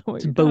I don't know what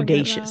it's you're talking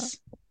about. bodacious.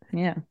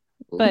 Yeah.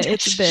 But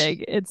it's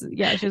big. It's,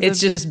 yeah, she's It's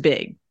just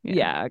big.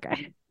 yeah,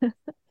 okay.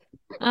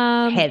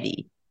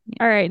 Heavy.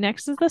 All right,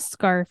 next is the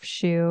scarf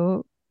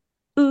shoe.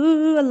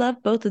 Ooh, I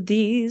love both of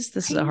these.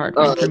 This is a hard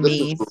one for This is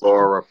me.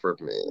 Laura for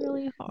me.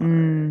 Really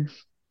hard.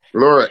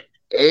 Laura,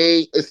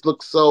 it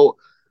looks so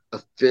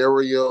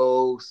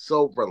ethereal,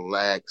 so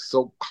relaxed,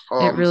 so It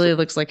calm, so really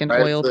looks like an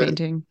oil present.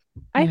 painting.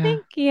 I Yeah.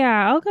 think,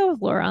 yeah, I'll go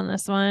with Laura on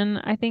this one.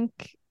 I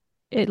think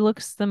it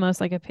looks the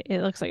most like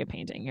it looks like a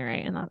painting. You're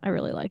right, and I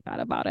really like that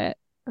about it.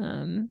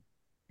 And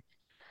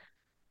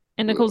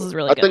Nicole's is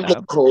really I good think though.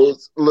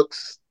 Nicole's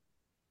looks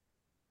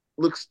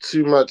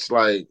too much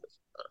like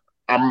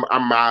I'm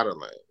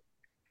modeling.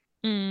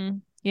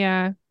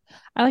 Yeah,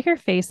 I like her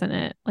face in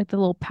it, like the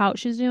little pout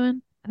she's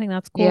doing. I think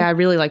that's Yeah, cool. I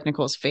really like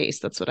Nicole's face.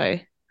 That's what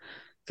I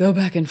go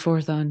back and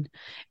forth on.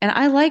 And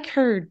I like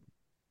her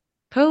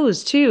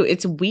pose too.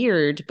 It's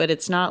weird, but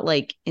it's not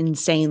like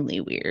insanely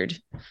weird.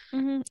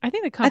 I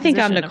think the I think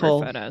I'm composition of her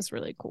Nicole. photo is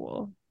really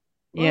cool.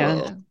 Yeah.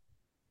 Yeah.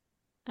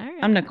 All right,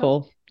 I'm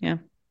Nicole. Yeah.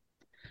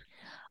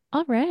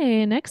 All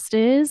right, next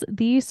is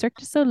the Cirque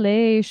du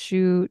Soleil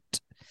shoot.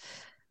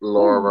 Ooh.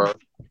 Laura.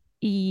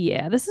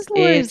 Yeah, this is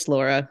Laura's It's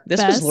Laura. This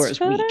was best Laura's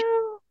photo, week.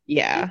 I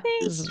Yeah.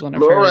 think. This is one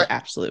of her Laura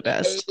absolute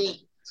best. I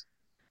was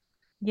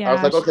Yeah,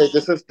 like, okay,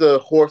 this is the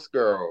horse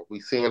girl.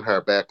 We seeing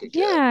her back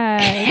again.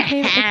 yeah, it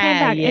came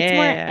back. It's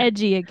more Yeah.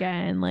 edgy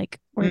again. Like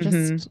we're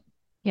Mm-hmm. just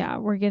yeah,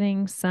 we're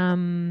getting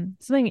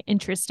something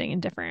interesting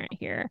and different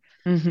here.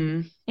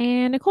 Mm-hmm.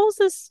 And Nicole's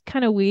is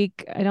kind of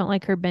weak. I don't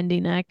like her bendy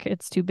neck.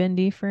 It's too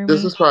bendy for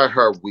This me. is probably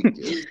her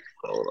weakest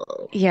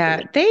photo. Yeah,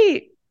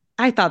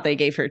 I thought they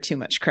gave her too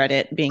much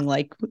credit, being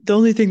like, the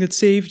only thing that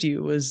saved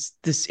you was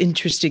this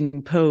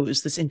interesting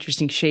pose, this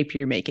interesting shape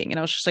you're making. And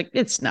I was just like,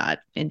 it's not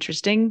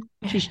interesting.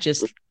 She's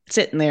just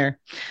sitting there.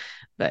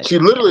 But She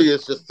literally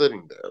is just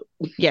sitting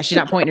there. yeah, she's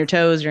not pointing her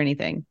toes or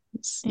anything.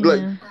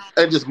 Like, Yeah.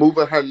 and just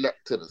moving her neck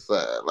to the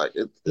side. Like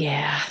it's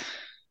Yeah.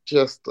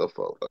 just a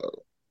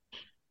photo.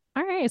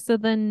 All right, so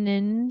the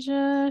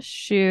ninja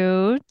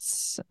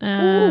shoots.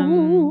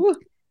 Ooh.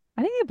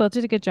 I think they both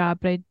did a good job,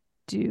 but I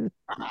do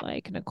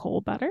like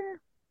Nicole better.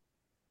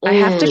 I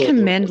have to Mm.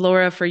 commend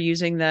Laura for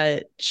using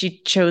that.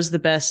 She chose the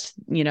best,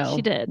 She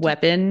did.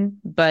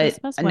 weapon, but the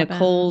best weapon.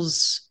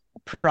 Nicole's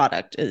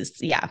product is,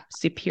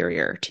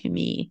 superior to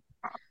me.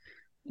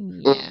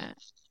 Yeah.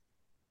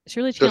 She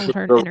really This channeled is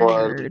her the inner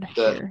one nerd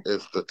that here.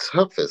 is the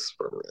toughest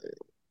for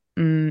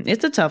me.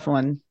 It's a tough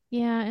one.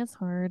 Yeah, it's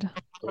hard.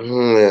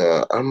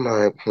 Yeah, I'm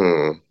like,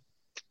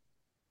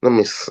 Let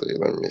me see.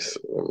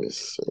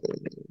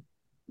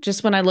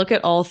 just when I look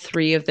at all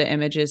three of the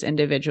images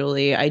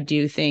individually, I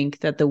do think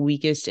that the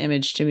weakest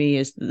image to me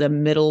is the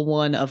middle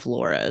one of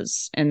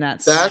Laura's. And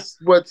That's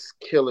what's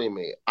killing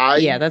me. I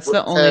that's would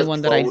the only have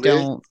one that I voted.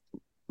 don't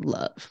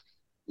love.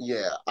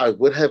 Yeah, I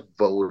would have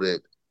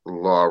voted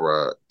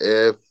Laura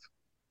if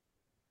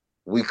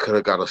we could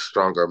have got a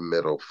stronger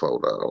middle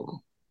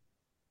photo.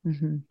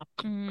 Mm-hmm.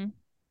 Mm.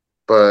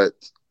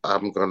 But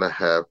I'm gonna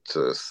have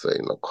to say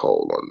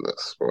Nicole on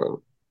this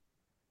one.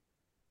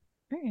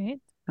 All right.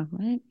 All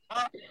right.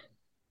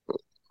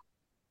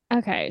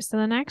 Okay, so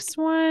the next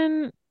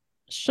one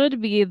should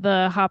be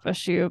the Hoppa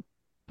shoot,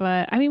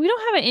 but I mean we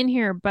don't have it in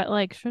here, but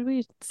like should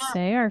we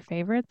say our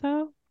favorite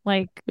though?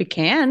 Like, We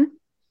can.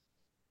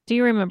 do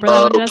you remember that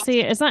Uh, one,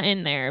 Jesse? It's not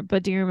in there,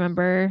 but do you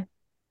remember?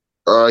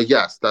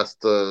 yes, that's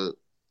the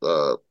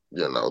the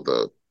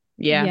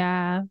Yeah.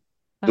 Yeah,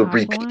 the the Hoppa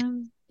repeat.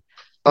 one.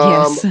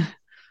 Um, Yes.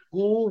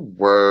 who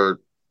were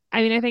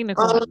I mean, I think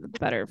Nicole uh, had the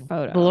better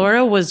photo.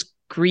 Laura was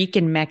Greek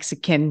and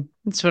Mexican.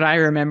 That's what I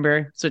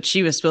remember. That's what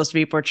she was supposed to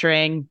be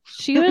portraying.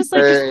 She was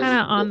like just kind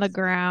and of on the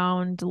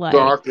ground, like,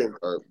 dark and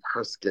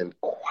her skin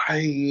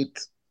white,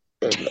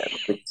 and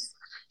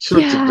she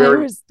looked yeah, it very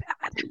was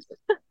bad.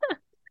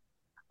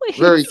 Like,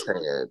 very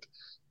tanned.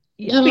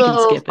 yeah. We can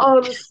skip it.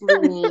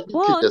 Honestly, you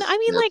could Well, just I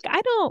mean, skip. like,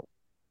 I don't.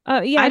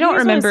 Yeah, I if you don't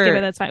guys want to skip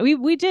it, remember. that's fine.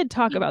 We did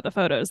talk about the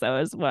photos, though,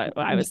 is what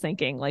I was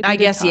thinking. Like, I we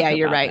did guess, yeah, talk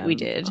you're about right. We them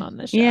did. on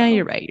the Yeah, show,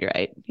 you're right. You're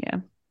right. Yeah.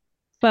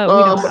 but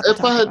we don't have to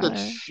If I talk had to about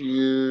it.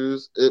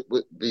 choose, it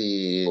would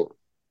be.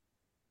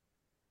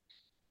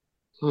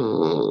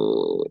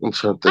 I'm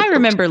trying to I think.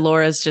 remember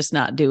Laura's just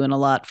not doing a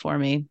lot for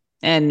me.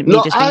 And me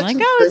No, just I being like,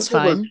 actually oh, it's think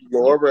it was fine.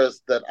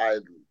 Laura's that I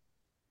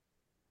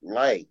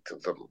liked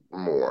the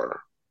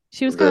more.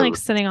 She was kind of The like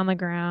sitting on the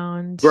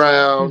ground.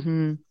 ground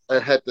Mm-hmm.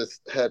 and had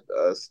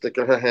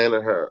sticking her hand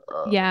in her.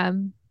 Yeah.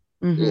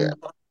 Yeah, Mm-hmm.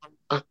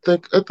 I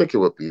think it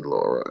would be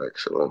Laura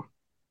actually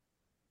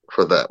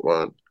for that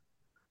one.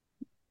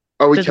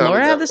 Are we Did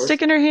Laura counting have the that?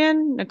 stick in her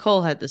hand?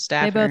 Nicole had the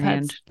staff in her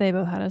hand. They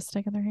both had a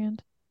stick in their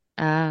hand.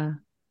 Ah.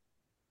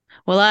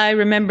 Well, I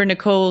remember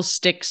Nicole's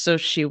stick, so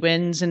she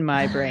wins in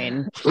my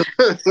brain.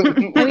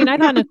 I mean, I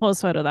thought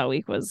Nicole's photo that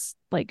week was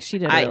like she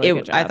did a really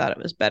good I job. thought it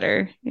was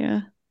better.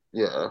 Yeah.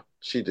 Yeah,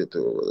 she did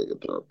do a really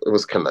good job. It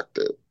was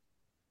connected.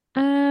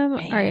 All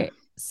Man. right.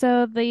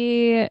 So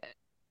the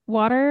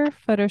water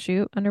photo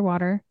shoot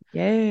underwater.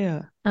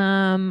 Yeah.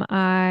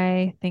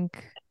 I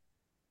think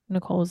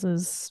Nicole's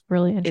is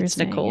really It's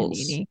interesting and Nicole's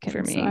unique, for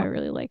and so I me.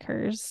 really like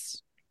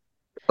hers.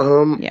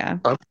 Yeah.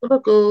 I'm gonna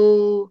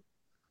go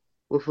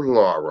with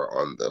Laura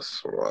on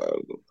this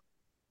one.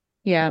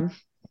 Yeah.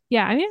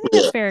 Yeah, I mean, I think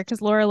that's Yeah, fair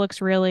because Laura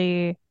looks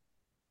really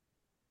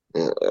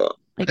yeah.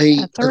 like Hey,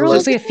 and ethereal She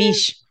looks like like a to me.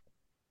 fish.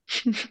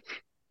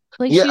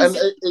 Like yeah, and,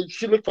 she's and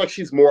she looks like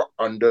she's more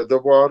under the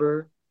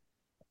water.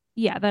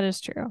 yeah, that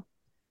is true.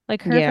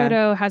 Like her Yeah.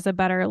 photo has a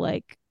better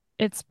like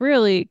it's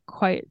really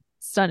quite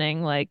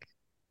stunning, like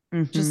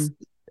Mm-hmm. just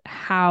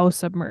how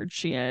submerged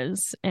she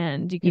is,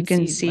 and you You can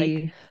can see like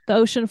see. the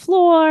ocean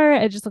floor.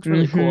 It just looks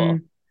really Mm-hmm.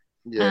 cool.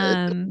 Yeah,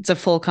 Um, It's a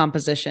full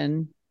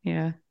composition.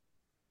 Yeah.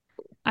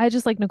 I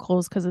just like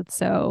Nicole's because it's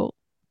so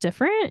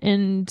different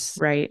and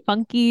Right.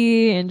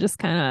 funky and just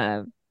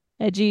kind of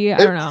edgy. I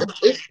it, don't know.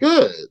 it's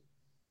good.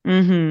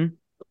 Mm-hmm.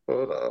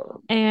 Hold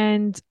on.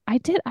 And I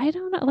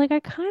don't know, like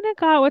I kind of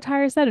got what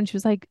Tyra said, and she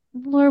was like,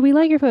 Laura, we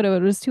like your photo.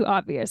 It was too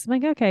obvious. I'm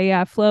like, okay,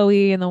 yeah,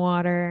 flowy in the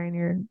water,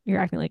 and you're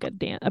acting like a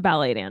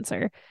ballet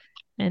dancer.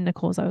 And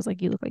Nicole's, I was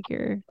like, you look like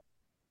you're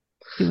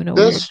doing a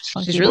weird That's She's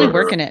funky really true. dance.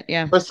 working it.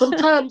 Yeah. But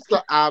sometimes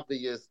the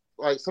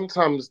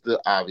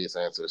obvious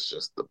answer is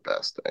just the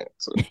best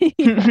answer.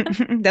 Yeah,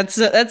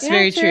 That's yeah,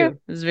 very true. true.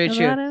 That's very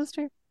true. That is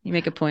true. You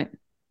make a point.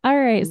 All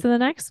right, so the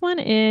next one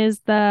is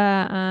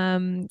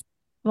the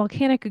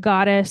volcanic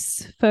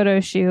goddess photo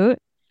shoot.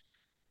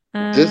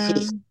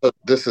 Um,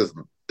 This is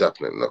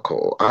definitely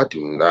Nicole. I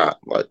do not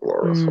like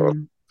Laura's one.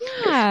 Mm.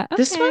 yeah,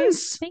 This okay.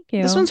 one's Thank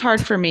this you. one's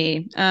hard for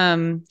me.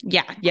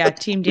 Yeah,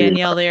 Team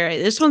Danielle there.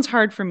 This one's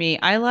hard for me.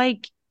 I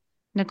like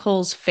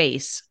Nicole's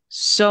face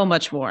so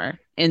much more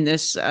in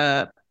this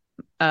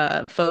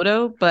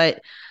photo,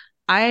 but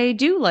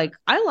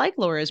I like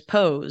Laura's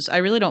pose. I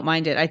really don't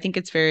mind it. I think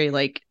it's very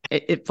like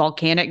it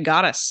volcanic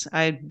goddess.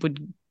 I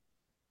would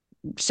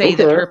say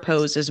that Okay. her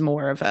pose is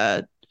more of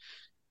a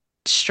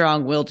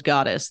strong-willed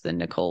goddess than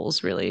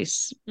Nicole's really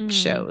Mm,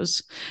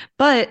 shows.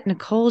 But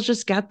Nicole's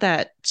just got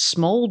that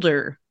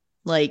smolder.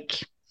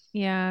 Like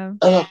yeah.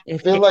 I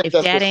feel like if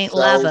that's that what ain't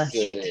lava, sells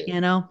it.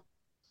 you know?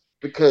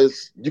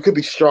 Because you could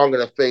be strong in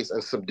the face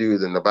and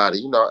subdued in the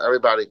body.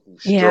 Everybody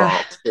who's Yeah.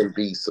 strong can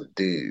be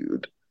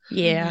subdued.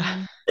 Yeah.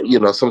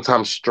 Hmm.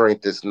 Sometimes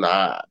strength is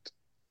not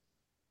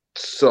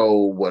so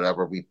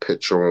whatever we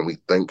picture when we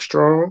think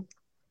strong.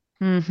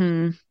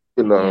 Mm-hmm.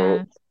 You know,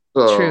 Yeah.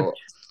 True. so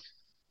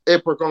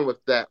if we're going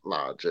with that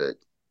logic,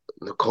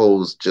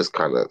 Nicole's just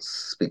kind of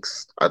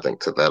speaks, I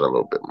think, to that a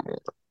little bit more.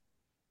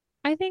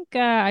 I think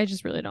I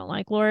just really don't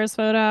like Laura's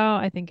photo.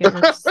 I think it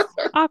looks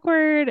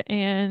awkward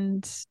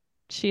and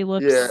she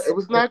Yeah, looks it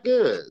was not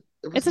good.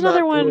 It it's was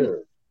another not one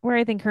good. where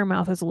I think her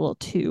mouth is a little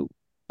too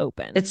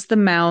open. It's the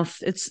mouth.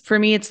 For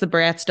me, it's the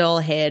Bratz doll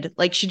head.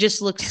 Like she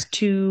just looks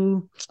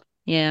too,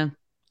 yeah.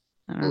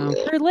 I don't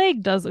know. Her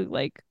leg does look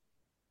like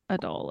a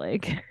doll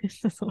leg. It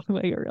doesn't look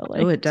like a real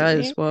leg. Oh, it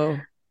does. Me. Whoa.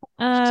 She's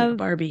like a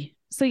Barbie.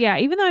 So yeah,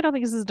 even though I don't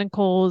think this is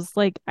Nicole's,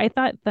 like I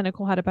thought that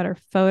Nicole had a better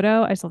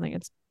photo, I still think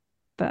it's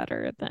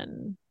better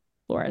than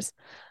Laura's.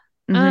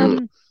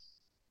 Mhm.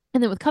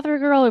 And then with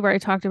CoverGirl, we've already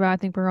talked about. I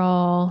think we're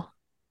all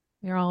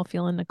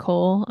feeling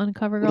Nicole on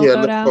CoverGirl Yeah,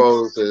 photo.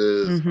 Nicole's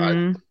is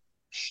Mhm.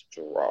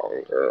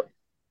 stronger.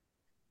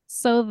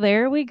 So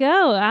there we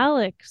go.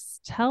 Alex,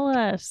 tell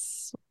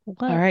us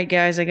what All right,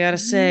 guys, I gotta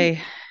say,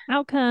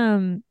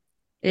 outcome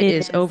it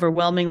is is.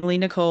 overwhelmingly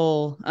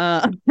Nicole.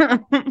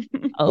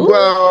 Oh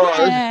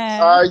Well, yeah.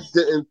 I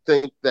didn't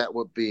think that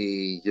would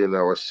be,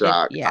 a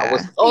shock. I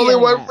was Yeah. the only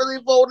one Yeah.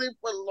 really voting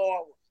for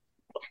Laura.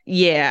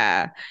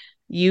 Yeah.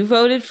 You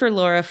voted for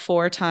Laura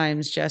 4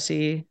 times,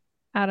 Jesse,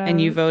 Out and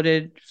you of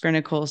voted for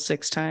Nicole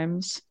 6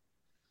 times.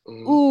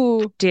 Mm.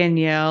 ooh.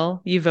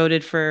 Danielle, you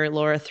voted for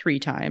Laura 3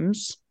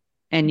 times,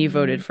 and you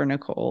voted for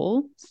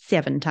Nicole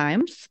 7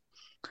 times.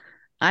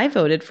 I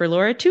voted for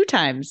Laura 2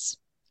 times,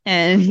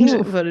 and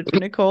voted for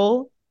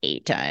Nicole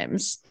 8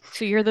 times.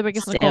 So you're the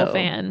biggest Nicole So,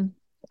 fan.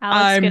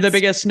 Alex I'm the gets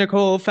biggest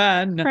Nicole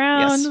fan.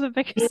 crowned Yes. the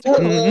biggest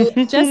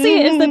Nicole.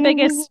 Jesse is the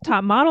biggest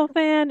top model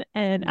fan,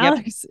 and Yep.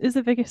 Alex is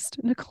the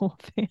biggest Nicole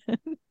fan.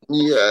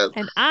 Yes.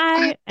 And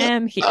I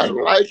am here. I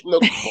like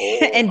Nicole.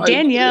 And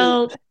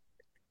Danielle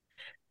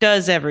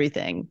does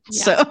everything.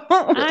 Yeah. So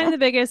I'm the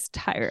biggest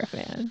Tyra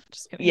fan.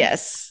 Just kidding.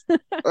 yes.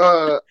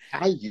 I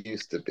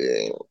used to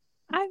be.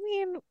 I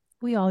mean,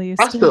 we all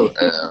used I to still be.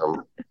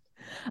 am.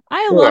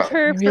 I love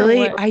her for Really,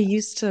 what. I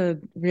used to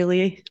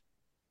really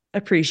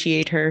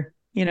appreciate her.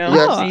 Yes,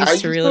 Oh, I I used to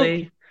used to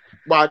really.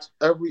 watch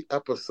every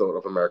episode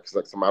of America's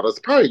Next Top Model. It's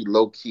probably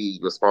low key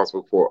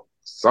responsible for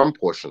some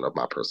portion of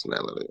my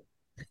personality.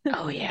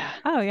 Oh yeah.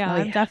 oh yeah, Oh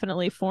I'm yeah.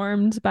 definitely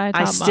formed by a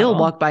I top still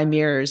model. walk by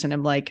mirrors and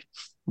I'm like,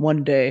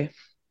 one day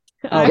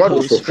I'll I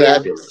Wonderful, pose for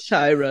fabulous.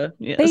 Tyra.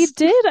 They Yes.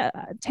 did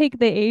take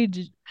the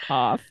age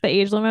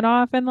limit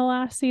off in the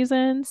last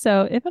season.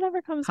 So if it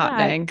ever comes Hot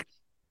back, dang.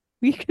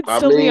 we could I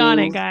still be on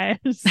it, mean,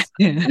 guys.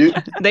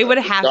 They would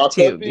have y'all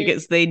to could be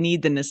because they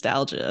need the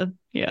nostalgia.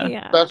 Yeah.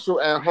 Yeah. special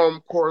at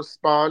home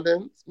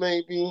correspondence,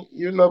 maybe.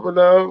 You never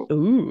know.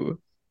 Ooh.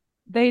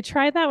 They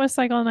tried that with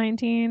Cycle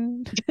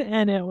 19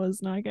 and it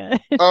was not good.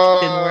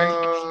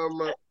 Didn't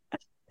work.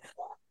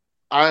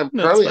 I am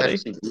That's currently funny.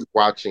 actually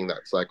watching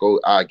that cycle.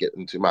 I get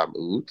into my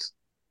moods.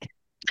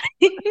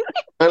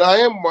 And I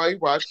am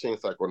watching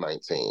Cycle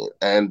 19.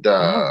 And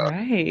All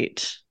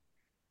right.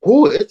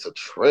 it's a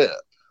trip.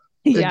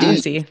 A yeah.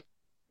 doozy.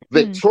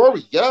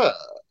 Victoria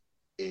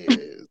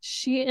is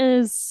She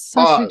is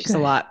such a She's a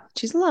good. lot.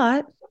 She's a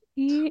lot.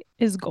 She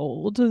is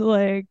gold.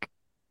 Like,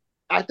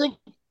 I think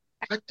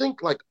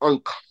like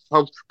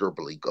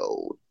uncomfortably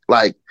gold.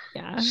 Like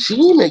yeah.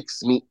 she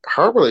makes me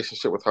her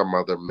relationship with her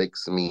mother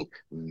makes me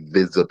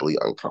visibly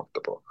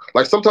uncomfortable.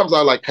 Like sometimes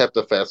I like have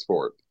to fast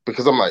forward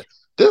because I'm like,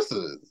 It's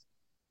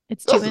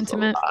this too is a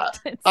intimate. lot.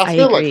 I I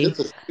feel like agree. this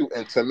is too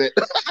intimate.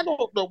 I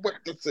don't know what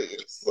this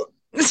is.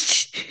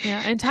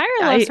 Yeah. And Tyra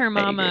loves her I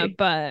mama, agree.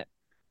 but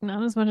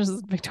not as much as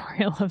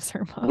Victoria loves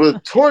her mama.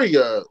 Victoria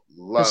The loves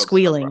her mother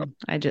squealing.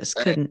 I just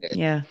couldn't. and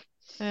Yeah.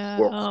 Yeah.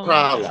 will Oh my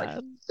cry like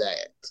God.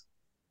 that.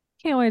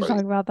 Can't wait to Like,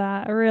 talk about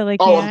that. I really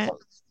oh, I'm can't. sorry.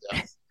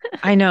 Yes.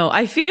 I know.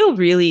 I feel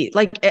really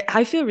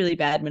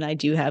bad when I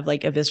do have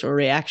like a visceral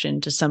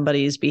reaction to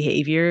somebody's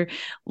behavior.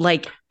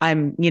 Like I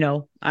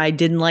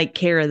didn't like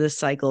Kara this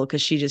cycle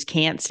because she just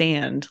can't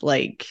stand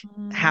like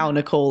how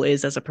Nicole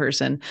is as a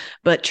person.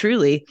 But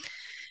truly,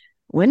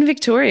 when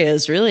Victoria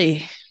is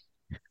really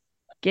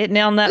getting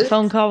on that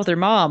phone call with her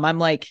mom, I'm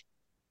like,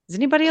 is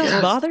anybody else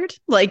bothered?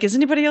 Like, is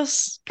anybody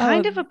else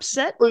kind of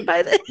upset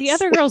by this? The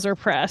other girls are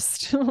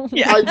pressed.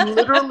 Yeah. I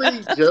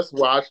literally just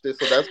watched it,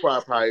 so that's why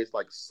I probably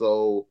like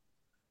so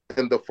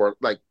in the front,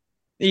 like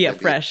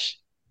Fresh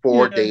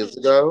 4 days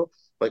ago.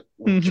 Like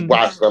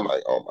watched it, I'm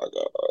like, oh my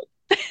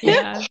god.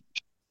 Yeah.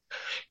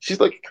 She's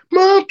like,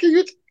 Mom, can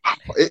you?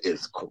 It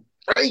is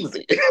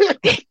crazy.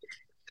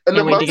 And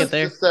the Can't wait to mother get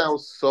there. just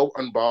sounds so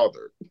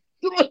unbothered.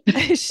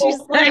 She's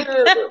like,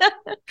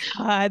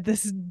 God,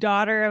 this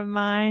daughter of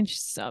mine,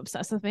 she's so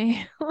obsessed with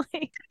me.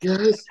 Like,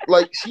 yes,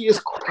 like she is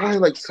crying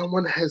like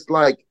someone has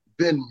like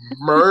been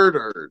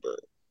murdered.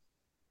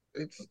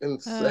 It's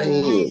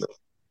insane.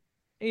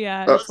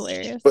 yeah, it's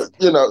hilarious.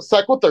 But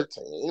cycle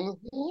 13.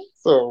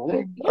 So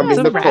Yeah, I mean,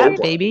 the Nicole wrap,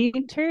 won. baby.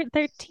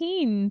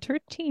 13.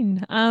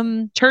 13.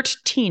 I'm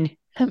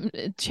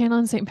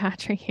channeling St.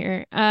 Patrick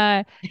here.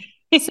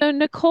 So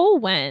Nicole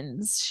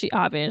wins, she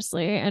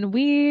obviously, and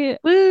we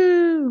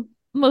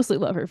mostly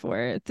love her for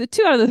it. The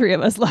 2 out of the 3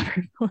 of us love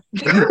her for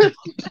it.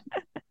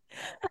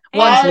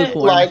 One's I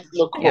lukewarm. like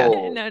Nicole.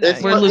 Yeah.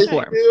 We're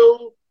lukewarm.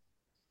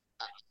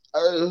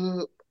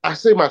 I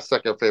say my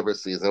second favorite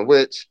season,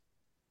 which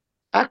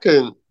I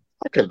can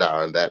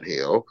die on that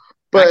hill.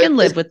 But I can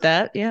live with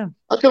that. Yeah.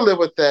 I can live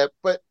with that,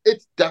 but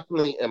it's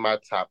definitely in my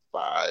top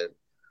 5.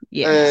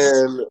 Yes.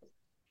 And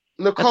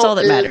That's Nicole all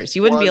that is matters.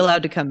 You wouldn't be one.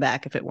 allowed to come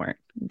back if it weren't.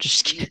 I'm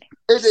just kidding.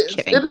 It Just is.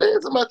 kidding. It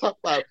is in my top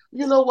five.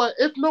 You know what?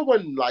 If no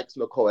one likes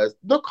Nicole, as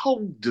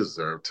Nicole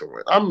deserved to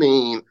win. I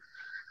mean,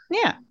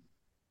 Yeah.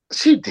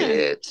 she Yeah.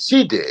 did.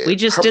 She We did.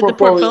 just Her did the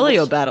portfolio portfolio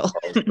was battle.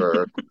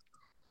 stronger.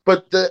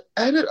 But the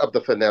edit of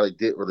the finale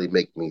did really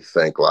make me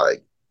think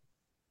like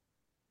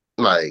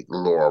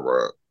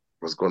Laura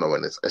was going to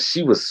win this. And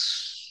she was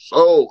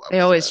so They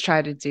always upset.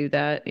 try to do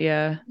that.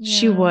 Yeah.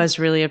 She Yeah. was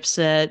really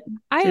upset.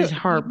 It was My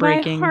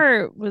heartbreaking.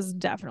 heart was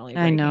definitely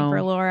I breaking for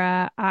know.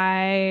 Laura.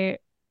 That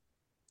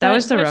But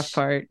was the rough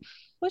part.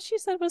 what she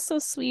said was so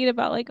sweet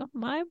about like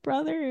my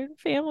brother and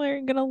family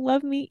are gonna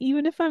love me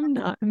even if I'm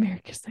not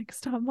America's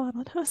Next Top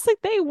Model. And I was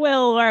like, they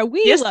will, or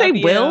we Yes, they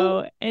love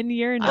will. you and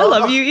you're I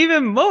love not. you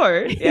even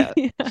more. Yeah.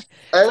 Yeah. It's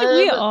like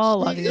we And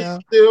all she love is you.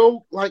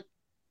 still like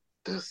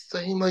the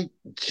same like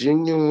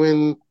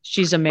genuine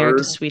She's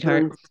America's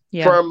sweetheart. person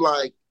Yeah. from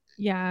like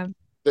Yeah.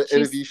 the She's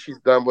interviews she's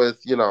done with,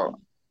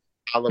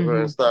 Oliver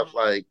and Hmm. stuff.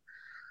 Like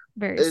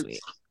very it's sweet.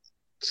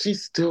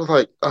 she's still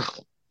like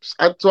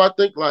so I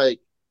think like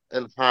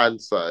in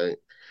hindsight,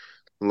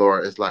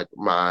 Laura is like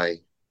my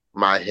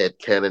head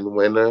canon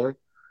winner.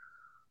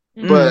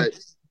 Hmm. Hmm. But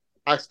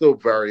I still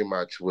very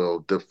much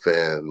will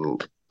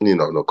defend,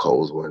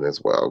 Nicole's win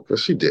as well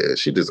because she did.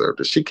 She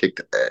deserved it. She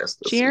kicked ass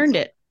this She earned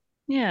season. it.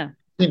 Yeah.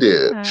 She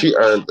did. Yeah. She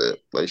earned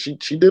it. Like she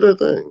did her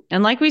thing.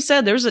 And like we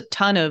said, there's a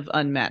ton of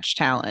unmatched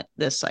talent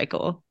this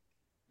cycle.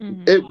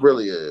 Hmm. It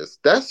really is.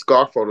 That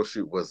scar photo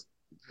shoot was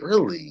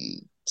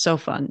really So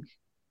fun.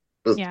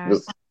 was Yeah.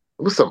 was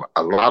it was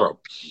a lot of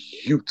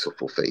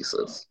beautiful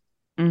faces.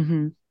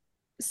 Hmm.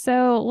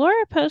 So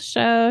Laura post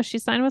show, she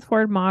signed with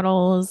Ford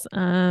Models.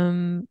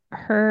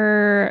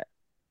 Her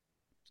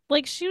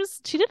like she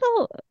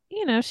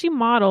did she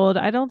modeled.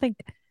 I don't think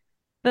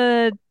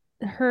the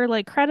her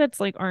like credits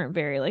like aren't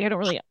very like I don't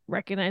really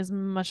recognize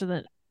much of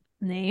the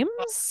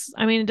names.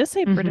 I mean, it does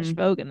say British Hmm.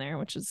 Vogue in there,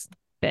 which is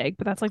big,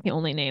 but that's like the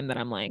only name that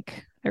I'm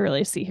like I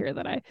really see here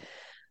that I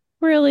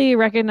really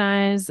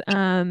recognize.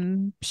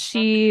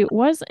 She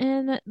was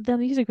in the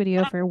music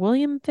video for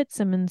William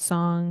Fitzsimmons'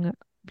 song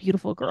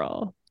Beautiful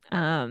Girl.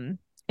 And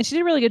she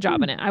did a really good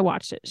job in it. I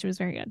watched it. She was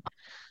very good.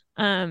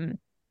 Um,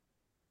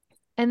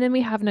 and then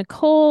we have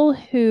Nicole,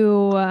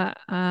 who,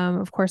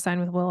 of course, signed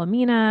with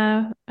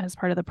Wilhelmina as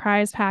part of the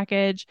prize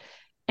package.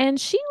 And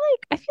she,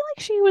 like, I feel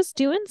like she was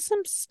doing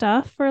some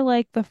stuff for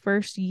like the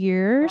first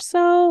year or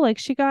so. Like,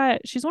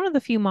 she's one of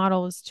the few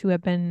models to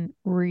have been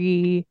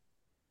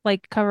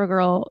like,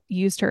 CoverGirl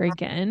used her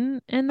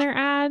again in their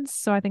ads.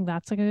 So I think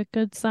that's like a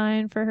good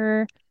sign for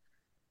her.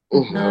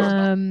 Mhm.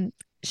 Um,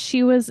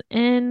 she was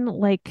in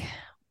like,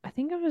 I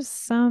think it was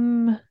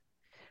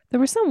there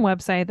was some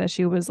website that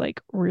she was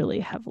like really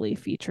heavily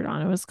featured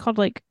on. It was called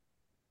like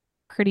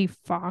Pretty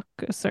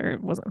Fox, or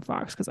it wasn't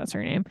Fox because that's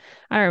her name.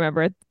 I don't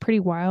remember. Pretty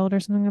Wild or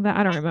something like that.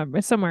 I don't remember.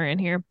 It's somewhere in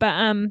here.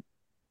 But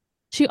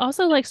she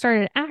also like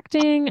started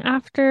acting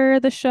after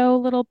the show a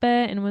little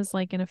bit and was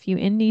like in a few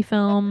indie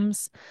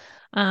films.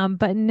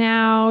 But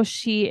now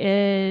she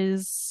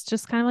is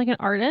just kind of like an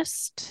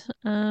artist.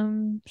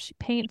 She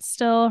paints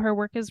still. Her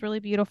work is really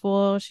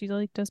beautiful. She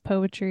like does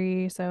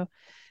poetry, so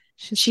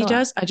she's She still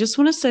does. I just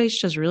want to say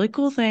she does a really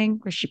cool thing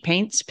where she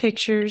paints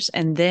pictures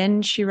and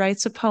then she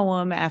writes a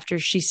poem after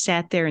she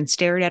sat there and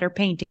stared at her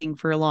painting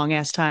for a long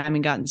ass time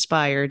and got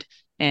inspired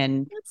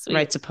and that's sweet.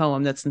 writes a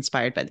poem that's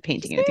inspired by the She's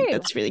painting. And I think very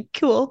that's really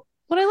cool.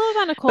 What I love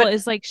about Nicole But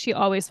is like she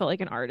always felt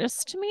like an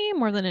artist to me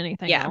more than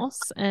anything yeah,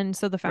 else. And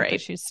so the fact that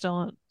right. she's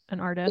still an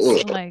artist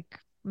Mm. like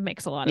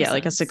makes a lot of Yeah,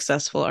 like a sense.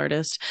 successful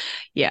artist.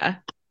 Yeah.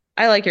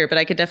 I like her, but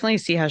I could definitely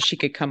see how she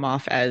could come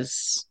off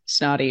as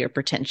snotty or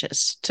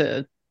pretentious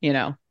to,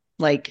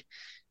 like,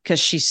 because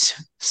she's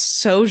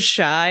so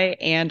shy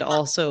and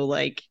also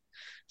like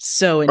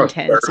so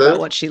intense about Assertive.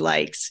 what she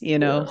likes.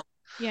 Yeah.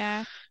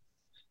 Yeah.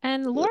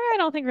 And Laura, I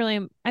don't think really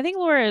I think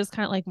Laura is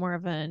kind of like more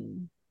of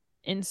an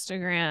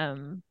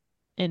Instagram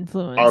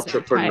influencer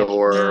type now.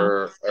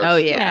 Entrepreneur. Oh,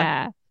 yeah.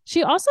 Yeah.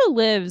 She also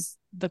lives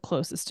the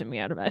closest to me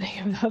out of any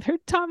of the other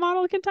top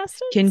model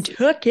contestants.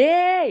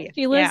 Kentucky.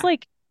 She lives Yeah.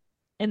 like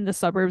in the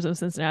suburbs of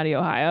Cincinnati,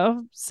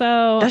 Ohio.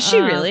 So, Does she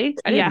really?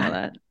 I didn't know yeah,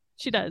 that.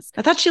 she does.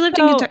 I thought she lived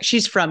in So Kentucky.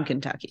 She's from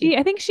Kentucky.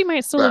 I think she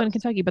might still live in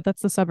Facts. Kentucky, but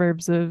that's the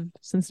suburbs of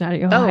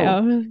Cincinnati, Oh,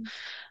 Ohio.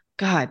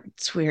 God.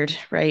 It's weird,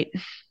 right?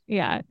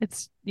 Yeah.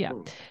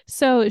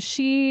 So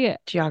she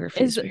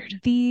Geography is is weird.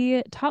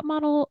 the top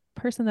model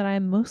person that I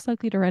am most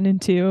likely to run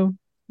into.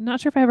 I'm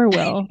not sure if I ever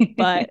will,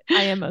 but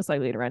I am most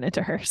likely to run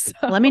into her. So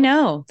Let me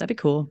know. That'd be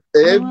cool. I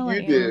If will you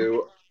let you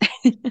know.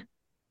 do,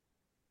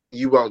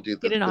 you won't do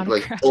Get this. an It's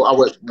like, autograph. oh, I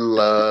would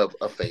love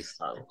a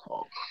FaceTime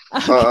call.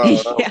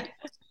 Okay. Yeah.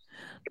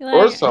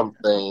 Or Like,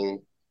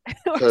 something,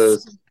 or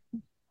because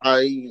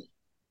I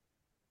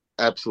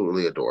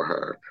absolutely adore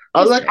her.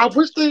 she's I great.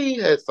 wish they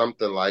had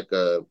something like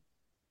a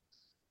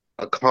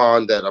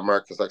con that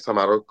America's like some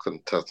other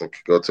contestant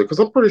could go to, because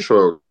I'm pretty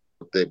sure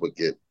they would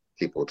get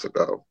people to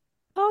go.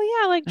 Oh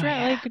yeah, Oh,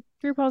 yeah. like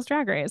RuPaul's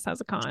Drag Race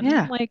has a con.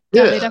 Yeah. Like,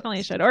 yeah, they Yeah.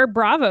 definitely should. Or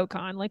Bravo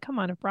Con. Like, come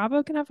on, if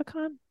Bravo can have a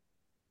con.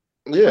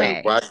 Yeah,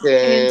 Okay. why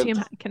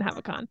ANTM can't can have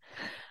a con.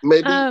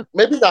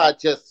 maybe not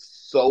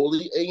just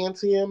solely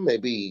ANTM,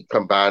 maybe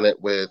combine it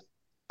with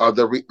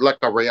like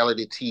a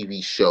reality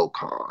TV show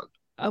con,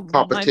 I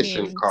competition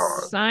mean,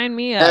 con. sign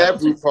me up. Have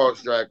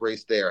RuPaul's Drag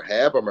Race there,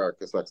 have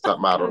America's Next Top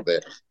Oh Model God.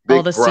 there,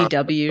 All Big the Brother,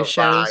 CW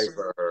shows.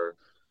 Survivor,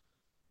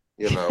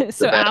 The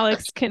So Bachelor.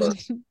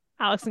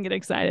 Alex can get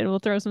excited. We'll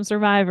throw some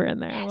Survivor in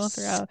there. We'll Yes.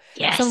 throw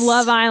some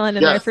Love Yes. Island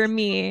in there Yes, for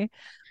me.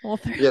 We'll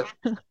throw yes,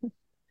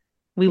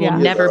 We will yeah.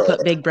 you never know,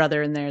 put Big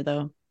Brother in there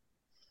though.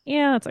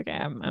 Yeah, that's okay.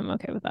 I'm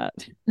okay with that.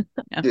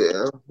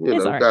 Yeah. yeah,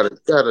 It's all right.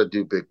 gotta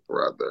do Big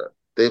Brother.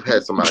 They've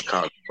had some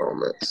iconic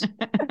moments.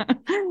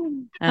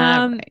 All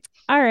right.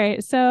 All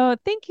right. So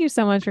thank you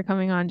so much for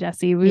coming on,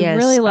 Jesse. We Yes,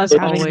 really loved as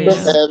having Thanks for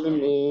always. you, having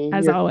me.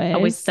 as Yes, Always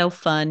always. so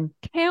fun.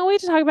 Can't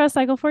wait to talk about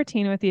Cycle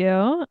 14 with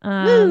you.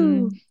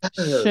 Woo!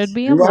 Should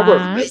be a do I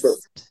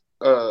remember? blast.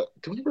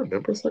 Do we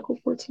remember Cycle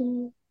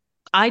 14?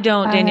 I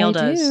don't. Danielle I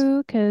does.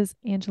 do because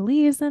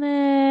Angelie's in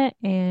it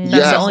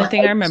That's the Yes, only and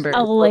thing I I remember.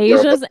 do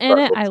remember Alasia's in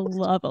it. Cycle I 14.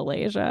 love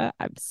Alasia.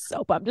 I'm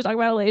so pumped to talk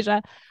about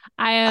Alasia.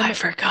 I I am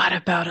forgot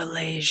about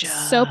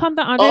so Alasia. pumped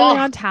that Andre Oh,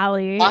 Leon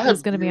Talley I is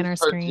have going to be on used our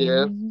her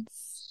GIF screens.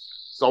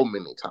 so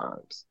many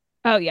times.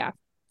 Oh yeah,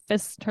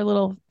 her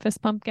little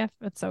fist pump gift.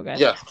 It's so good.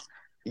 Yes,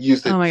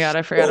 used Oh it my god,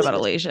 I forgot so about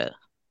much. Alasia.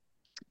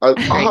 I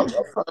Great.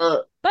 love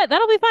her. But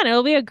that'll be fun.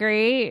 It'll be a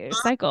great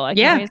cycle. I can't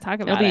Yeah, wait to talk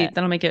it'll about be it.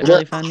 that'll make it Yeah,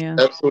 really fun. Yeah.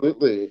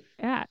 absolutely.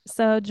 Yeah.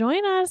 So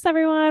join us,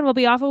 everyone. We'll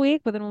be off a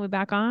week, but then we'll be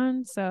back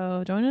on.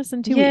 So join us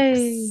in 2 Yay.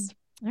 weeks.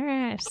 All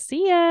right.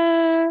 See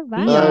ya.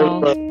 See y'all.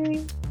 Bye. Bye.